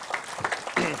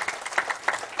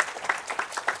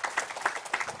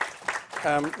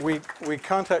 We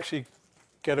can't actually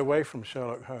get away from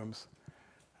Sherlock Holmes.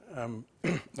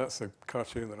 That's a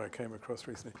cartoon that I came across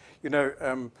recently. You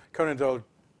know, Conan Doyle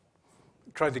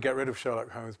tried to get rid of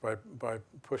Sherlock Holmes by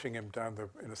pushing him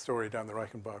in a story down the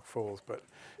Reichenbach Falls, but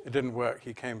it didn't work.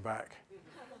 He came back.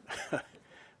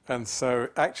 And so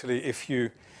actually, if you,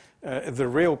 the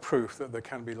real proof that there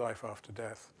can be life after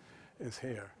death is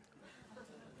here.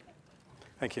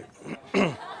 Thank you.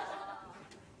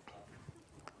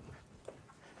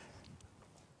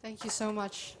 Thank you so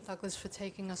much, Douglas, for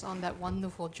taking us on that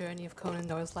wonderful journey of Conan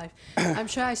Doyle's life. I'm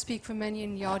sure I speak for many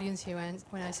in the audience here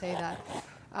when I say that.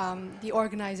 The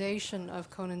organization of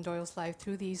Conan Doyle's life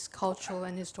through these cultural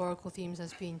and historical themes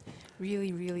has been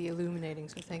really, really illuminating,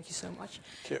 so thank you so much.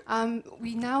 Thank you.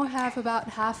 We now have about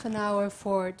half an hour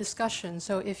for discussion,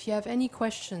 so if you have any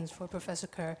questions for Professor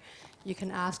Kerr, you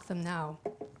can ask them now.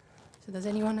 So does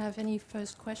anyone have any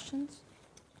first questions?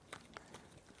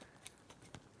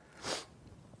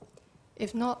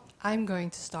 If not, I'm going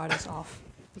to start us off,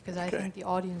 because I think the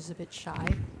audience is a bit shy,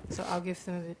 so I'll give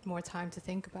them a bit more time to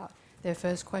think about their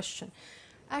first question.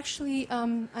 Actually,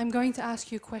 I'm going to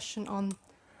ask you a question on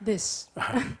this.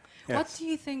 Yes. What do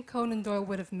you think Conan Doyle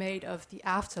would have made of the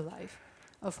afterlife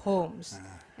of Holmes?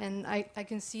 And I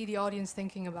can see the audience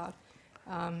thinking about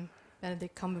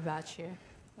Benedict Cumberbatch here,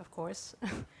 of course.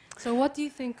 So what do you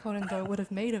think Conan Doyle would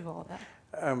have made of all that?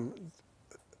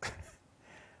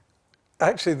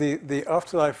 Actually, the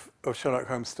afterlife of Sherlock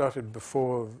Holmes started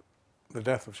before the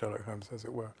death of Sherlock Holmes, as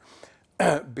it were,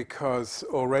 because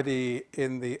already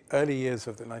in the early years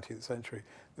of the 19th century,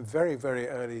 the very, very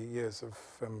early years of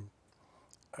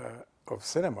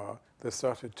cinema, there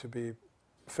started to be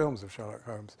films of Sherlock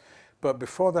Holmes. But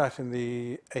before that, in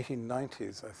the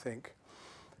 1890s, I think,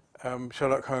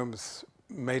 Sherlock Holmes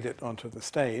made it onto the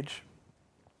stage,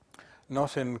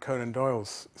 not in Conan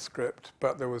Doyle's script,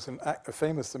 but there was a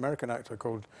famous American actor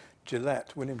called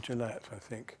William Gillette, I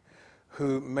think,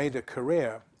 who made a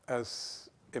career as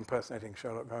impersonating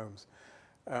Sherlock Holmes.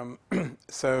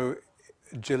 So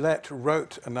Gillette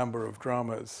wrote a number of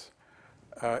dramas,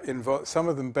 some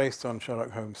of them based on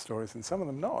Sherlock Holmes stories and some of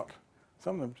them not.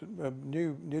 Some of them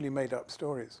newly made up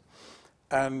stories.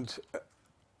 And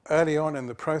early on in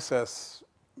the process,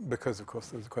 because of course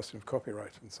there was a question of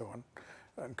copyright and so on,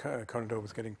 and Conan Doyle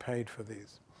was getting paid for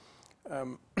these.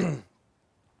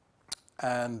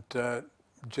 And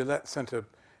Gillette sent a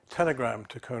telegram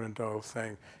to Conan Doyle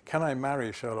saying, "Can I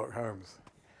marry Sherlock Holmes?"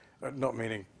 Not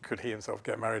meaning could he himself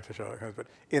get married to Sherlock Holmes, but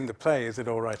in the play, is it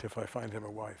all right if I find him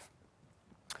a wife?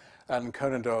 And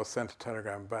Conan Doyle sent a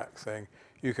telegram back saying,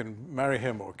 "You can marry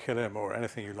him or kill him or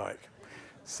anything you like."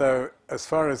 So as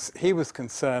far as he was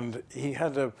concerned, he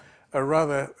had a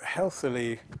rather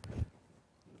healthily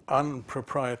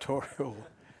unproprietorial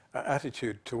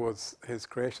attitude towards his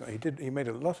creation. He made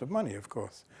a lot of money, of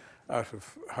course, out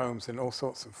of Holmes in all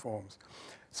sorts of forms.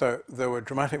 So there were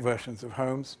dramatic versions of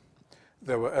Holmes.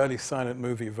 There were early silent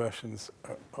movie versions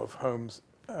of Holmes,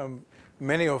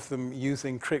 many of them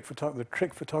using the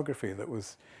trick photography that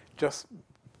was just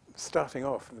starting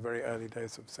off in the very early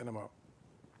days of cinema.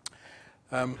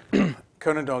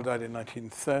 Conan Doyle died in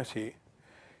 1930.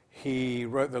 He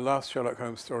wrote the last Sherlock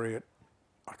Holmes story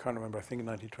I can't remember, I think in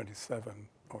 1927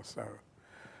 or so.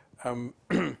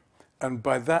 And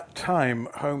by that time,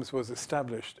 Holmes was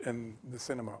established in the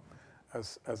cinema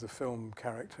as a film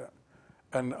character.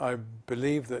 And I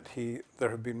believe that there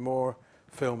have been more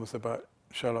films about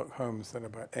Sherlock Holmes than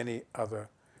about any other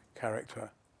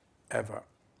character ever.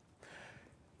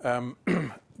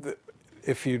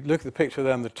 If you look at the picture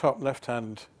there in the top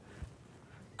left-hand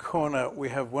corner, we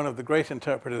have one of the great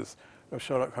interpreters of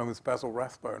Sherlock Holmes, Basil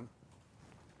Rathbone.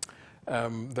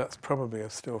 That's probably a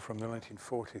still from the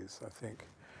 1940s, I think.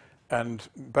 And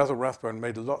Basil Rathbone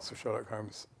made lots of Sherlock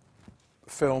Holmes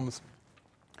films,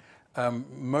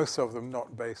 most of them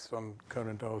not based on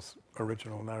Conan Doyle's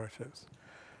original narratives.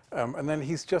 And then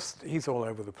he's all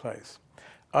over the place.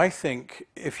 I think,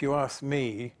 if you ask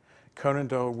me, Conan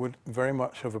Doyle would very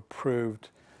much have approved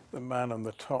the man on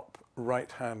the top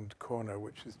right-hand corner,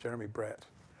 which is Jeremy Brett,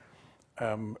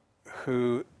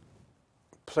 who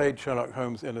played Sherlock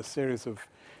Holmes in a series of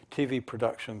TV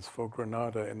productions for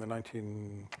Granada in the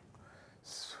 1970s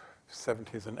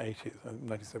and 80s,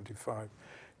 1975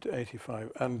 to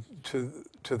 85. And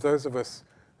to those of us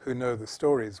who know the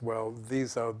stories well,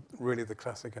 these are really the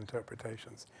classic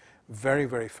interpretations. Very,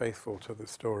 very faithful to the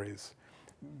stories,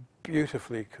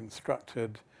 beautifully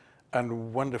constructed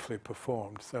and wonderfully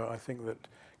performed. So I think that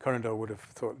Conan Doyle would have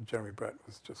thought Jeremy Brett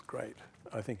was just great.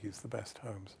 I think he's the best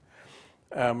Holmes.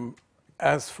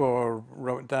 As for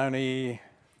Robert Downey,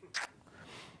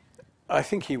 I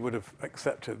think he would have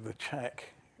accepted the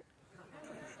check.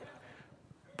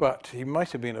 But he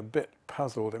might have been a bit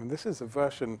puzzled. I mean, this is a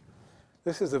version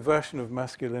of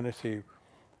masculinity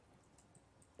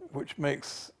which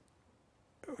looks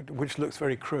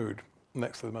very crude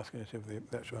next to the masculinity of the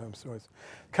actual Holmes stories.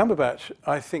 Cumberbatch,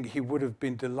 I think he would have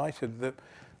been delighted that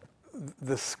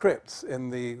the scripts in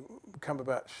the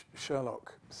Cumberbatch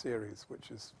Sherlock series,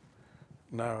 which is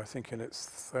now, I think, in its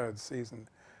third season,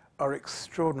 are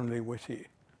extraordinarily witty.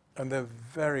 And they're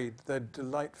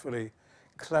delightfully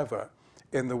clever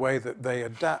in the way that they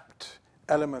adapt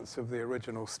elements of the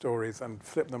original stories and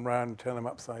flip them around, turn them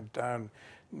upside down,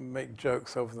 make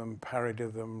jokes of them, parody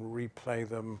them, replay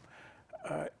them.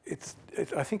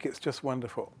 I think it's just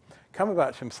wonderful.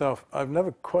 Cumberbatch himself, I've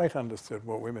never quite understood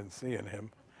what women see in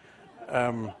him,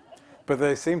 but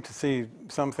they seem to see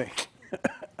something.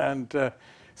 And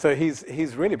so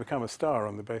he's really become a star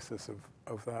on the basis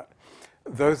of that.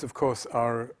 Those, of course,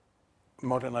 are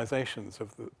modernizations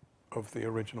of the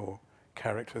original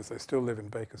characters. They still live in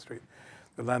Baker Street.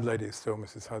 The landlady is still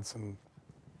Mrs. Hudson.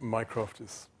 Mycroft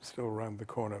is still around the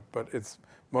corner, but it's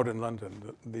modern London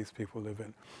that these people live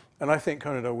in. And I think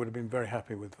Conan Doyle would have been very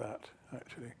happy with that,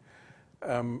 actually.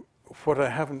 What I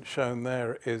haven't shown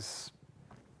there is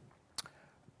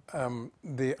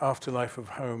the afterlife of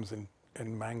Holmes in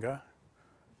manga,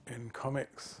 in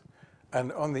comics,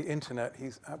 and on the internet.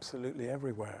 He's absolutely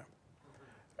everywhere.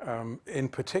 In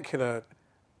particular,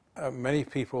 many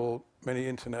people, many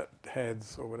internet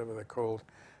heads, or whatever they're called,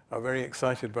 are very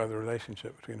excited by the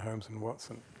relationship between Holmes and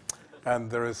Watson.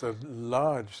 And there is a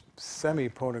large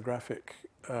semi-pornographic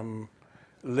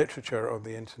literature on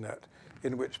the internet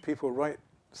in which people write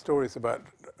stories about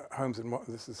Holmes and what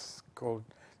this is called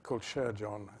Sher,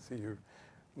 John. I see you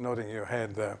nodding your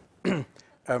head there.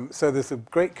 So there's a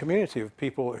great community of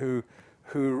people who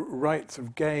write sort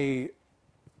of gay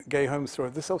Holmes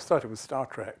stories. This all started with Star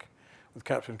Trek, with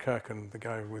Captain Kirk and the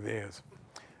guy with ears.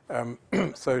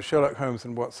 So Sherlock Holmes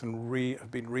and Watson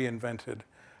have been reinvented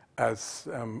as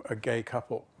a gay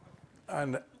couple.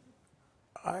 And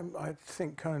I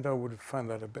think Conan Doyle would have found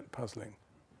that a bit puzzling,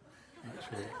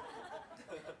 actually.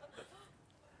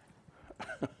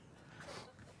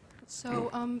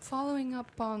 So, following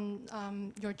up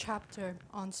on your chapter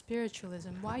on spiritualism,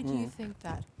 why do you think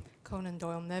that Conan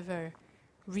Doyle never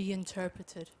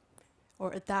reinterpreted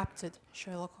or adapted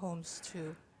Sherlock Holmes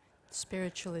to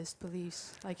spiritualist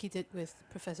beliefs like he did with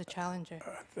Professor Challenger?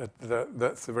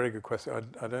 That's a very good question.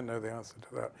 I don't know the answer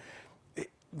to that.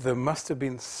 There must have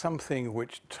been something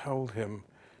which told him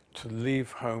to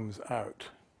leave Holmes out.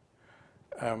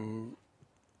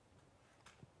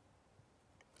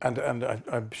 And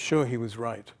I'm sure he was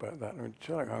right about that. I mean,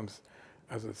 Sherlock Holmes,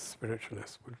 as a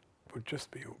spiritualist, would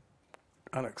just be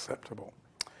unacceptable.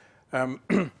 And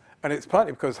it's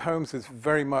partly because Holmes is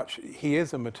very much, he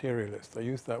is a materialist. I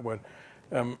use that word.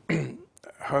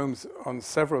 Holmes, on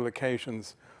several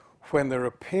occasions, when there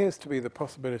appears to be the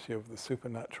possibility of the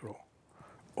supernatural,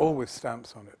 always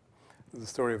stamps on it. The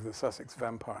story of the Sussex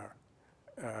vampire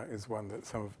is one that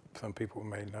some people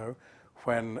may know.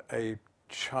 When a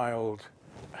child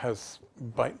has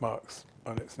bite marks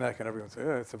on its neck and everyone says,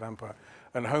 oh, it's a vampire.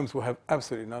 And Holmes will have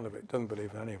absolutely none of it, doesn't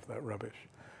believe in any of that rubbish.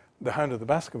 The Hound of the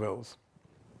Baskervilles,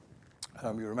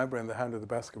 you remember in The Hound of the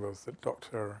Baskervilles that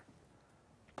Dr.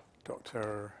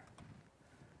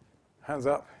 Hands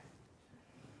up,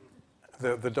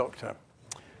 the doctor,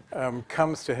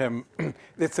 comes to him.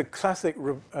 It's a classic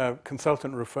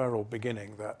consultant referral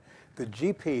beginning, that the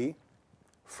GP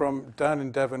from down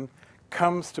in Devon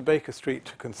comes to Baker Street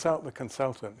to consult the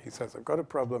consultant. He says, I've got a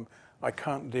problem, I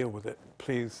can't deal with it,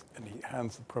 please, and he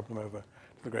hands the problem over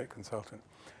to the great consultant.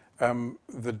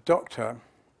 The doctor,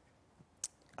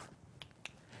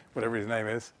 whatever his name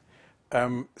is,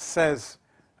 says,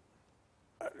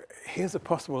 here's a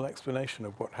possible explanation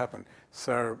of what happened.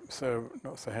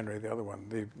 Not Sir Henry, the other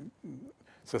one.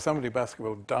 Sir somebody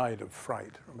Baskerville died of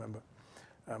fright, remember?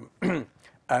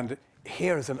 And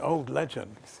here is an old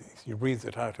legend, he reads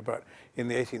it out, about in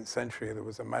the 18th century there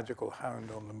was a magical hound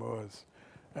on the moors.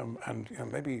 And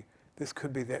maybe this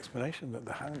could be the explanation that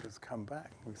the hound has come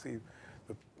back. We see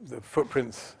the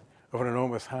footprints of an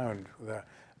enormous hound there.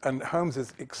 And Holmes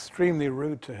is extremely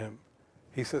rude to him.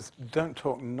 He says, don't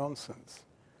talk nonsense.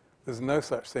 There's no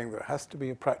such thing. There has to be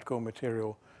a practical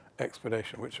material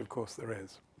explanation, which of course there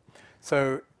is.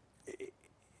 So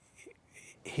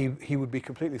he would be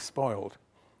completely spoiled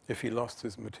if he lost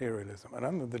his materialism.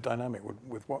 And the dynamic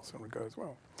with Watson would go as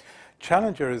well.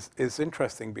 Challenger is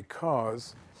interesting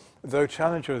because, though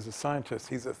Challenger is a scientist,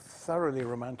 he's a thoroughly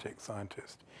romantic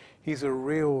scientist. He's a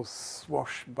real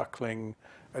swashbuckling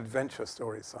adventure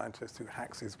story scientist who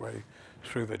hacks his way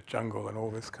through the jungle and all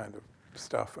this kind of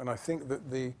stuff. And I think that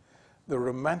the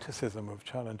romanticism of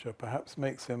Challenger perhaps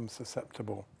makes him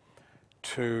susceptible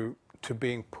to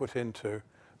being put into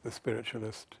the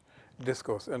spiritualist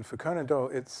discourse. And for Conan Doyle,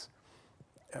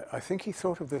 I think he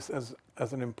thought of this as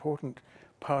an important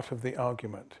part of the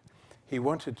argument. He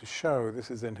wanted to show,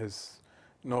 this is in his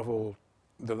novel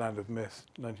The Land of Mist,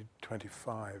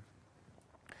 1925,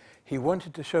 he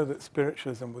wanted to show that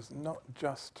spiritualism was not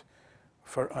just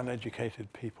for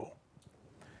uneducated people.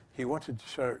 He wanted to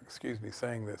show, excuse me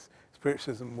saying this,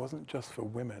 spiritualism wasn't just for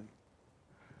women.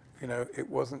 It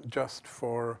wasn't just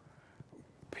for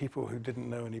people who didn't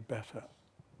know any better.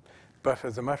 But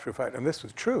as a matter of fact, and this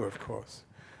was true, of course,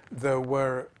 there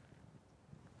were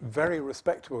very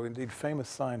respectable, indeed famous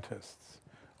scientists,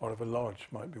 Oliver Lodge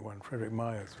might be one, Frederick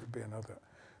Myers would be another,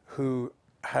 who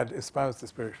had espoused the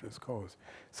spiritualist cause.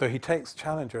 So he takes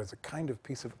Challenger as a kind of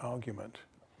piece of argument,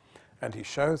 and he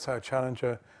shows how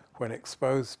Challenger, when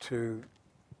exposed to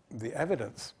the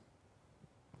evidence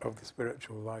of the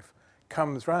spiritual life,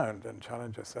 comes round, and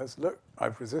Challenger says, look,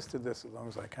 I've resisted this as long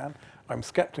as I can. I'm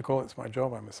skeptical, it's my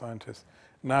job, I'm a scientist.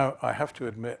 Now I have to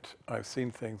admit I've seen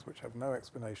things which have no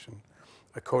explanation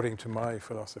according to my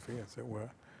philosophy, as it were,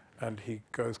 and he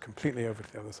goes completely over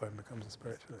to the other side and becomes a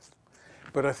spiritualist.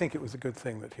 But I think it was a good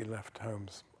thing that he left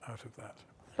Holmes out of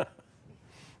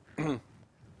that.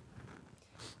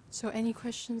 So any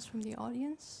questions from the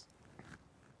audience?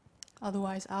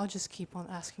 Otherwise, I'll just keep on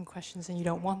asking questions, and you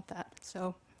don't want that.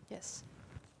 So, yes.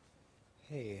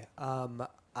 Hey,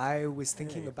 I was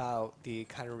thinking about the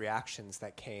kind of reactions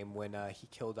that came when he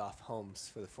killed off Holmes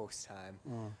for the first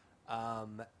time.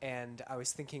 And I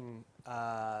was thinking,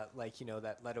 like, you know,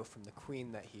 that letter from the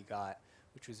Queen that he got,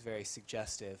 which was very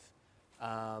suggestive.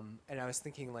 And I was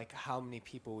thinking, like, how many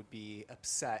people would be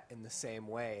upset in the same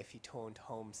way if he turned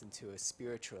Holmes into a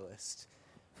spiritualist.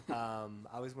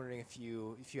 I was wondering if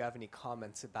you have any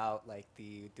comments about, like,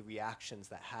 the reactions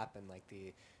that happen, like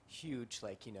the huge,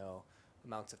 like, you know,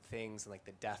 amounts of things, and like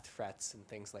the death threats and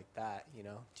things like that. You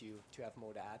know, do you have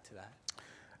more to add to that?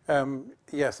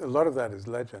 Yes, a lot of that is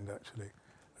legend, actually.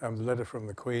 The letter from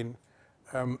the Queen.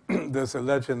 There's a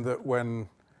legend that when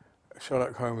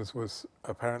Sherlock Holmes was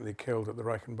apparently killed at the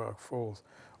Reichenbach Falls,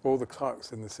 all the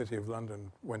clerks in the City of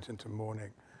London went into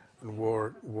mourning and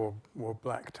wore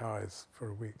black ties for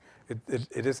a week.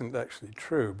 It isn't actually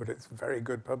true, but it's very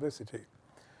good publicity.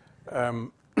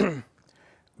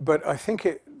 But I think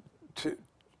to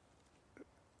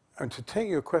take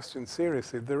your question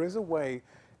seriously, there is a way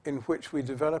in which we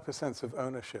develop a sense of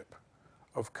ownership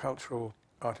of cultural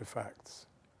artifacts.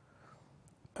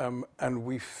 And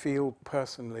we feel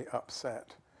personally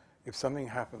upset if something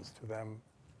happens to them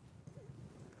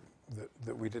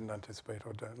that we didn't anticipate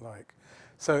or don't like.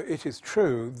 So it is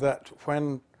true that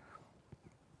when,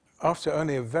 after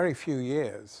only a very few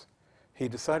years, he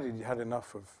decided he had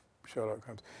enough of Sherlock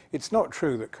Holmes. It's not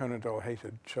true that Conan Doyle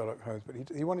hated Sherlock Holmes, but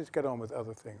he wanted to get on with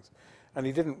other things. And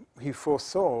he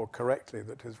foresaw correctly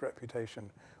that his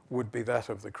reputation would be that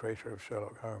of the creator of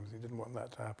Sherlock Holmes. He didn't want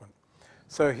that to happen.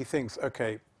 So he thinks,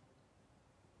 okay,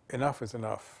 enough is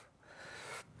enough.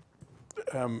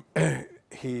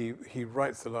 He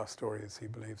writes the last story as he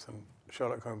believes, and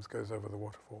Sherlock Holmes goes over the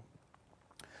waterfall.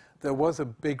 There was a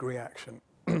big reaction,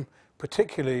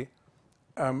 particularly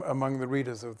among the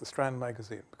readers of the Strand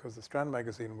magazine, because the Strand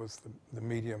magazine was the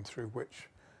medium through which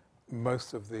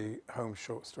most of the Holmes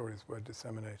short stories were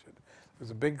disseminated. There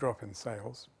was a big drop in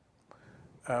sales.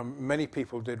 Many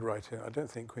people did write in. I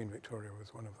don't think Queen Victoria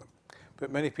was one of them.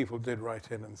 But many people did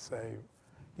write in and say,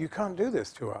 you can't do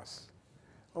this to us.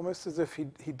 Almost as if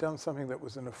he'd done something that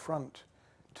was an affront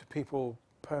to people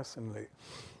personally.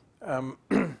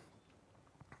 And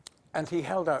he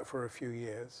held out for a few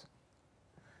years.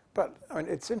 But I mean,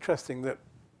 it's interesting that,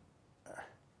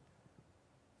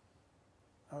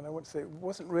 I want to say, it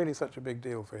wasn't really such a big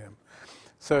deal for him.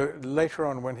 So later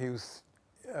on, when he was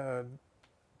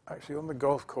actually on the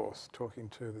golf course talking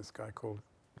to this guy called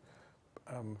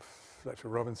Fletcher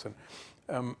Robinson,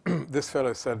 this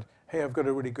fellow said, hey, I've got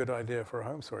a really good idea for a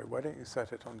Holmes story. Why don't you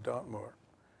set it on Dartmoor?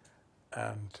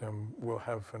 And we'll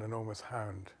have an enormous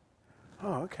hound.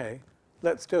 Oh, okay,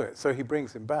 let's do it. So he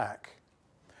brings him back.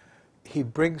 He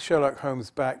brings Sherlock Holmes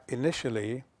back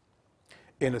initially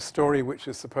in a story which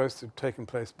is supposed to have taken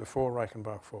place before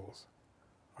Reichenbach Falls.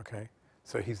 Okay?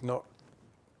 So he's not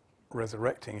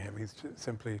resurrecting him, he's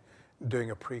simply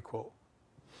doing a prequel.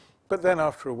 But then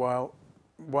after a while,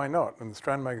 why not? And the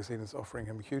Strand magazine is offering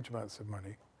him huge amounts of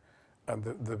money. And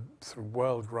the sort of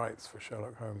world rights for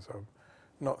Sherlock Holmes are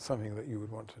not something that you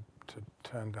would want to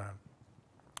turn down.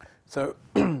 So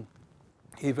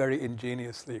he very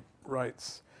ingeniously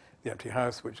writes The Empty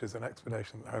House, which is an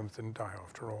explanation that Holmes didn't die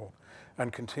after all,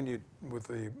 and continued with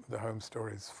the Holmes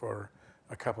stories for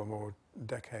a couple more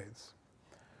decades.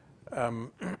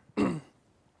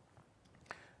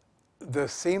 There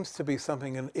seems to be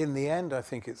something, and in the end I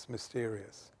think it's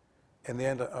mysterious. In the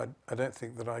end I don't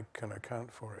think that I can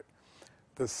account for it.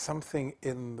 There's something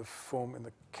in the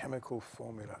chemical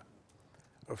formula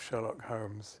of Sherlock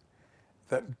Holmes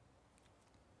that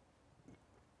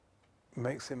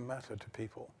makes him matter to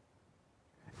people.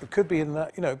 It could be in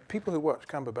that, people who watch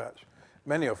Cumberbatch,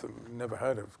 many of them never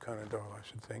heard of Conan Doyle, I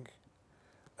should think.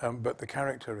 But the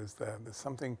character is there. There's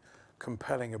something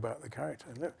compelling about the character.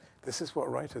 And look, this is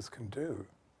what writers can do.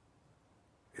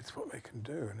 It's what they can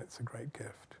do, and it's a great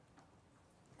gift.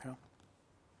 Yeah. I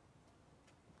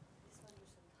just wonder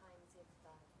sometimes if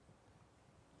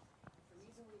the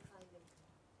reason we find him,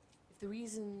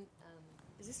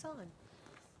 is this on?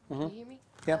 Mm-hmm. Can you hear me?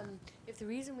 Yeah. If the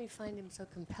reason we find him so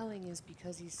compelling is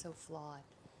because he's so flawed,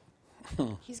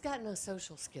 he's got no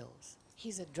social skills.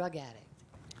 He's a drug addict.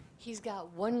 He's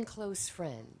got one close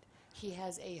friend. He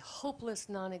has a hopeless,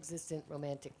 non-existent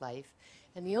romantic life,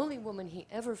 and the only woman he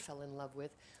ever fell in love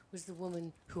with was the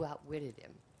woman who outwitted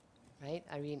him, right?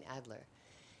 Irene Adler.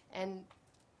 And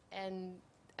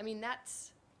I mean,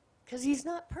 that's because he's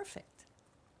not perfect.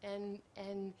 And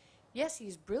yes,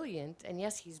 he's brilliant, and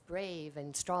yes, he's brave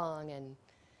and strong and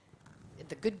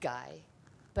the good guy,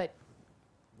 but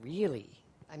really,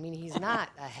 I mean, he's not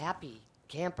a happy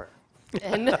camper.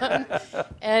 And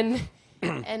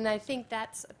I think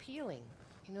that's appealing,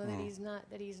 that he's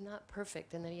not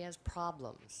perfect and that he has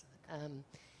problems,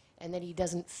 and that he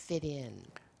doesn't fit in.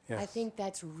 I think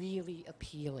that's really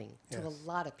appealing to a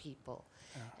lot of people.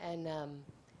 Yeah.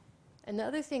 And the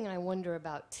other thing I wonder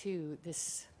about too,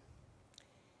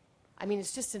 I mean,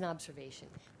 it's just an observation.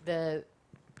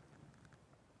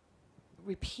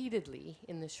 Repeatedly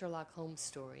in the Sherlock Holmes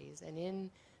stories and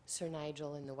in Sir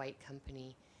Nigel and the White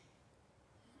Company,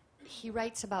 he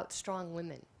writes about strong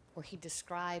women, or he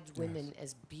describes women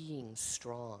as being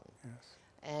strong,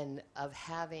 and of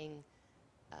having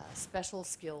special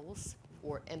skills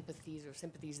or empathies or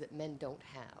sympathies that men don't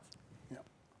have. Yep.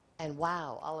 And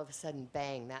wow, all of a sudden,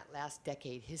 bang, that last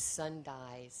decade, his son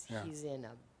dies. Yeah. He's in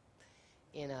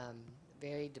a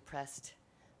very depressed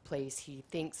place. He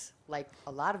thinks, like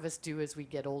a lot of us do as we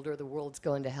get older, the world's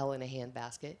going to hell in a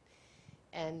handbasket.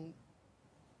 And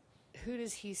who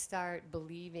does he start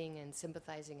believing and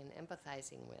sympathizing and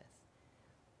empathizing with?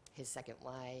 His second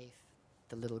wife,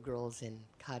 the little girls in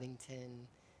Coddington.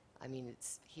 I mean,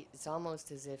 it's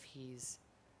almost as if he's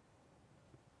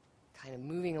kind of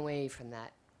moving away from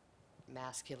that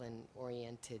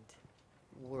masculine-oriented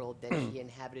world that he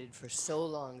inhabited for so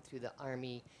long through the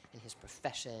army and his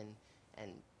profession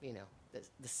and, you know,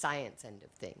 the science end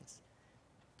of things.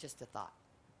 Just a thought.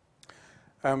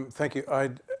 Thank you.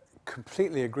 I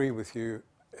completely agree with you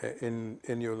in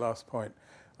your last point.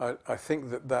 I think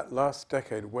that last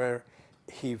decade where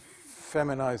he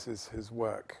feminizes his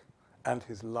work and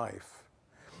his life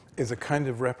is a kind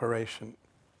of reparation.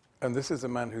 And this is a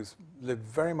man who's lived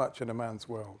very much in a man's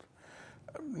world.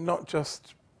 Not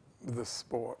just the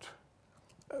sport,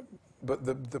 but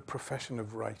the profession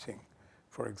of writing,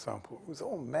 for example. It was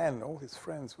all men, all his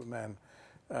friends were men.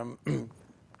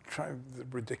 Trying the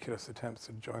ridiculous attempts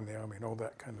to join the army and all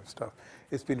that kind of stuff.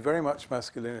 It's been very much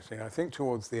masculinity. And I think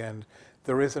towards the end,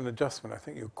 there is an adjustment. I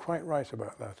think you're quite right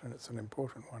about that, and it's an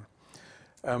important one.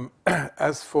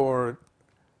 As for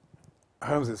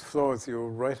Holmes's flaws, you're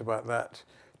right about that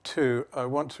too. I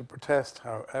want to protest,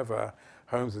 however,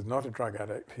 Holmes is not a drug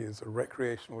addict. He is a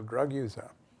recreational drug user.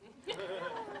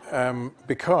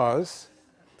 Because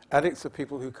addicts are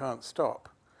people who can't stop.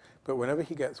 But whenever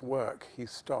he gets work, he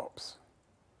stops.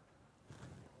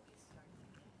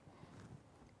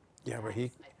 Yeah, but he... I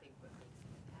think what makes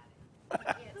him an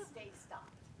addict. He can't stay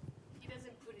stopped. He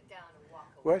doesn't put it down and walk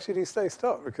away. Why should he stay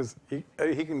stopped? Because he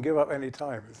can give up any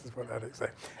time. This is what addicts say.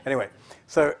 Anyway,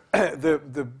 so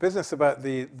the business about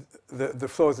the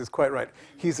flaws is quite right.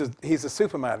 He's a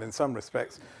Superman in some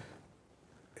respects.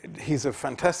 He's a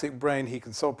fantastic brain. He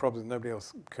can solve problems nobody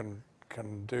else can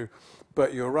do.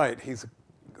 But you're right. He's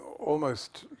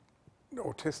almost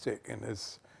autistic in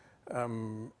his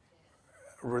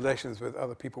relations with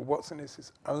other people. Watson is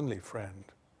his only friend.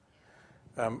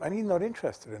 And he's not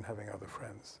interested in having other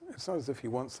friends. It's not as if he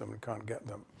wants them and can't get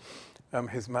them.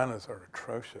 His manners are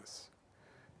atrocious.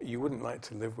 You wouldn't like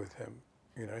to live with him.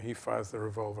 You know, he fires the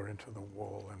revolver into the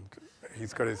wall, and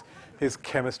he's got his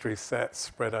chemistry set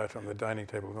spread out on the dining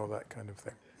table and all that kind of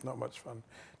thing. Not much fun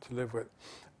to live with.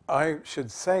 I should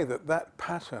say that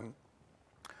pattern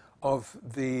of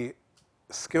the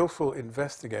skillful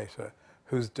investigator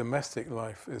whose domestic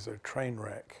life is a train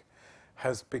wreck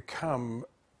has become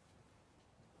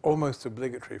almost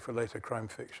obligatory for later crime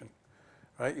fiction.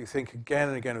 Right? You think again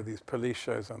and again of these police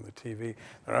shows on the TV.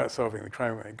 They're out solving the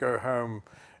crime. When they go home,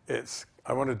 it's,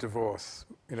 I want a divorce,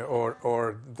 you know,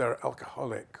 or they're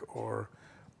alcoholic, or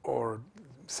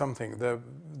something.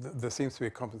 There seems to be a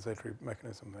compensatory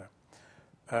mechanism there.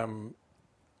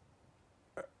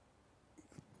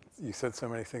 You said so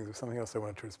many things. There's something else I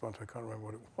wanted to respond to. I can't remember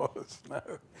what it was now.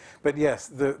 But yes,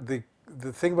 the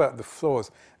thing about the flaws,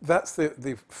 that's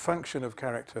the function of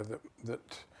character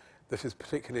that is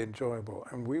particularly enjoyable.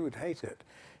 And we would hate it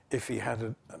if he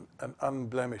had an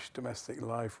unblemished domestic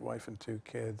life, wife and 2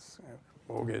 kids, you know,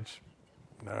 mortgage.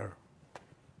 No.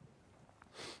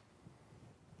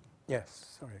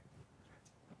 Yes, sorry.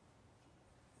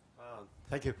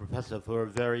 Thank you, Professor, for a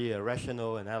very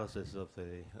rational analysis of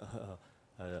the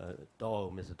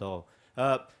Doyle, Mr. Doyle.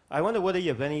 I wonder whether you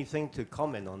have anything to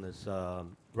comment on this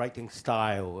writing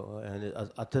style and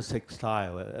artistic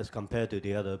style as compared to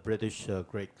the other British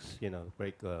great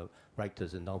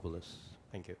writers and novelists.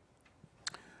 Thank you.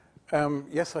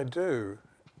 Yes, I do.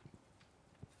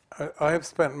 I have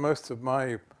spent most of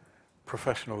my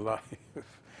professional life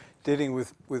dealing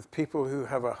with people who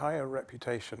have a higher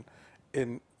reputation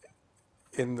in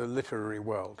the literary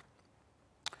world.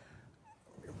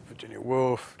 Virginia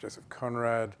Woolf, Joseph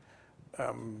Conrad.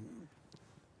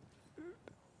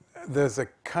 There's a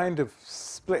kind of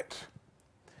split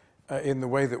in the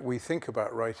way that we think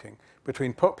about writing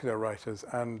between popular writers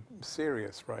and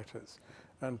serious writers.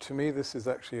 And to me, this is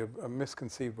actually a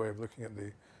misconceived way of looking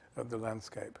at the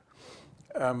landscape.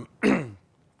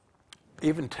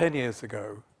 even 10 years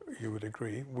ago, you would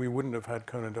agree, we wouldn't have had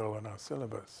Conan Doyle on our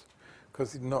syllabus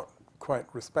because he's not quite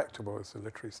respectable as a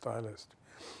literary stylist.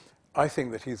 I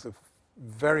think that he's a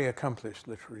very accomplished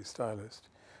literary stylist.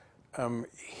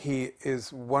 He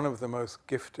is one of the most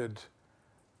gifted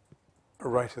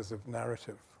writers of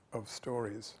narrative, of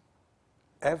stories,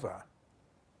 ever.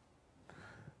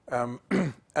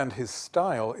 And his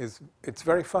style it's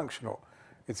very functional.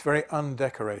 It's very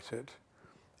undecorated.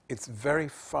 It's very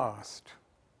fast.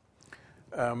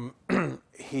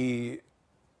 He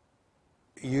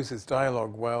uses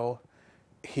dialogue well.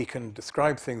 He can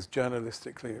describe things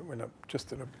journalistically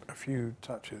just in a few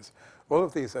touches. All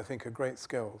of these, I think, are great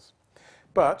skills.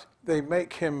 But they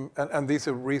make him, and these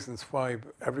are reasons why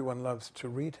everyone loves to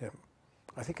read him.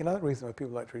 I think another reason why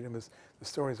people like to read him is the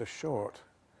stories are short,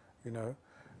 you know.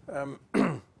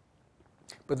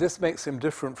 But this makes him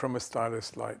different from a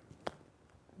stylist like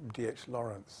D.H.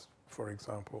 Lawrence, for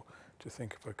example, to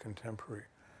think of a contemporary.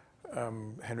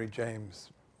 Henry James,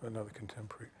 another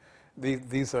contemporary.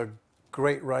 These are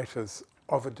great writers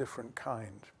of a different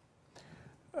kind.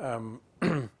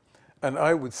 And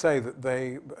I would say that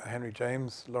Henry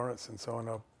James, Lawrence, and so on,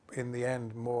 are in the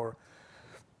end more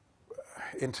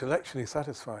intellectually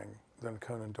satisfying than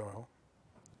Conan Doyle.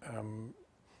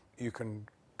 You can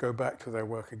go back to their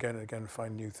work again and again and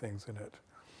find new things in it.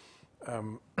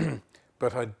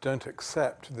 But I don't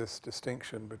accept this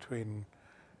distinction between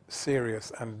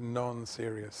serious and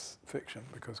non-serious fiction,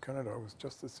 because Conan Doyle was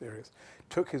just as serious,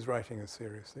 took his writing as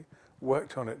seriously,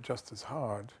 worked on it just as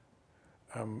hard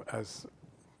as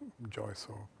Joyce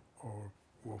or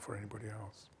Woolf or anybody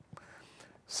else.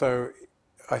 So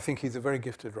I think he's a very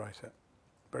gifted writer,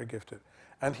 very gifted.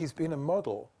 And he's been a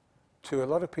model to a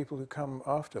lot of people who come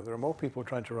after. There are more people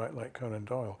trying to write like Conan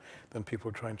Doyle than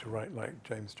people trying to write like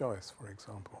James Joyce, for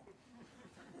example.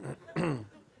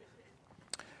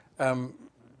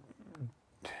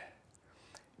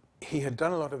 He had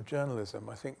done a lot of journalism.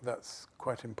 I think that's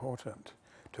quite important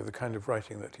to the kind of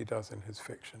writing that he does in his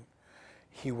fiction.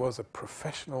 He was a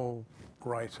professional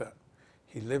writer.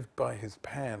 He lived by his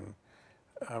pen.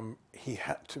 He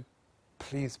had to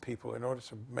please people in order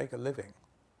to make a living.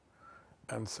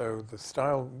 And so the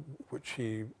style which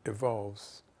he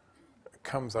evolves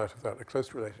comes out of that, a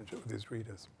close relationship with his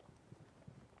readers.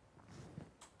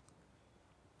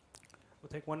 We'll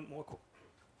take one more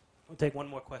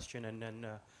question, and then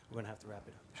we're going to have to wrap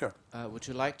it up. Sure. Would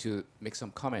you like to make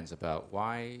some comments about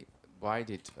why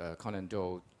did Conan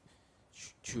Doyle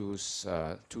choose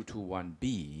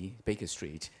 221B Baker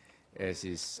Street as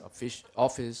his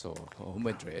office or home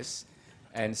address?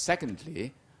 And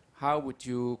secondly, how would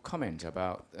you comment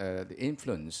about the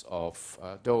influence of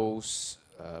Doyle's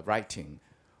writing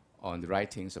on the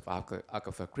writings of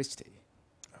Agatha Christie?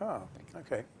 Ah,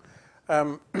 okay.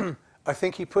 I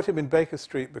think he put him in Baker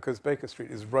Street because Baker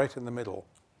Street is right in the middle.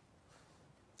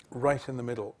 Right in the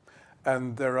middle.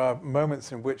 And there are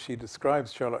moments in which he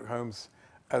describes Sherlock Holmes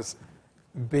as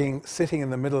sitting in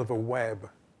the middle of a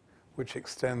web which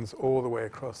extends all the way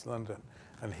across London.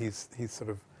 And he's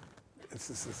sort of, it's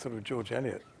a sort of George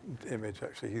Eliot image,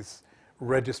 actually. He's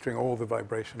registering all the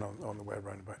vibration on the web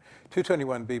round about.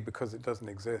 221B, because it doesn't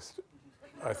exist,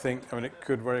 I think, I mean, it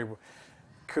could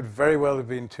very well have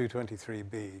been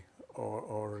 223B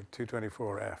or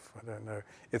 224F, I don't know.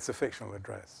 It's a fictional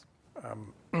address.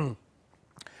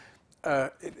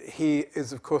 He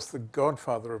is, of course, the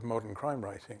godfather of modern crime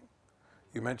writing.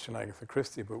 You mentioned Agatha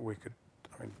Christie, but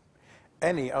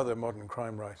any other modern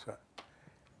crime writer,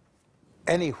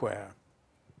 anywhere,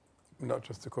 not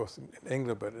just, of course, in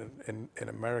England, but in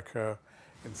America,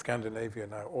 in Scandinavia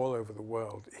now, all over the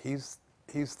world, he's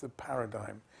the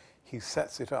paradigm. He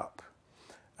sets it up.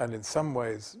 And in some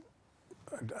ways,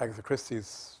 Agatha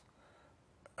Christie's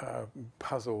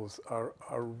puzzles are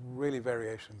really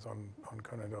variations on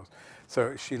Conan Doyle's.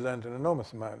 So she learned an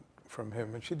enormous amount from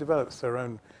him, and she develops her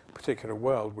own particular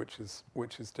world, which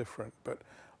is different. But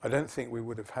I don't think we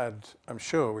would have had, I'm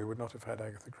sure we would not have had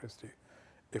Agatha Christie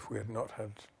if we had not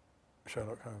had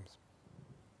Sherlock Holmes.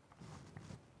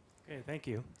 Okay, thank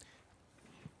you.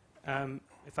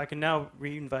 If I can now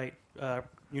re-invite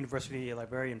University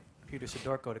librarian Peter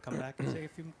Sidorko to come back and say a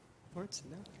few words.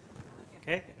 No?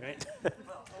 Okay, all right.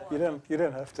 You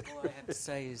don't have to. All I have to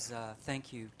say is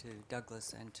thank you to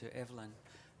Douglas and to Evelyn.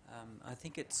 I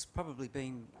think it's probably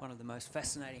been one of the most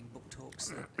fascinating book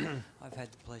talks that I've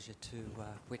had the pleasure to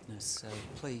witness. So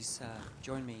please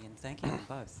join me in thanking them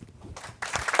both.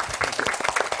 Thank you.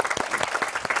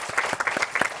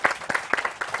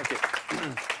 Thank you.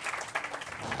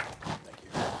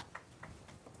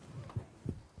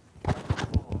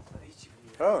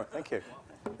 Oh, thank you.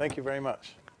 Thank you very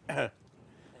much. Thank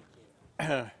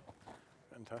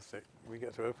Fantastic. We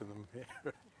get to open them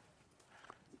here.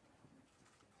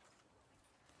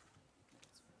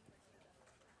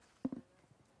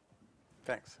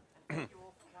 Thanks. Thank you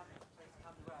all for coming. Please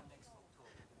come to our next talk.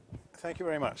 Thank you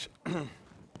very much.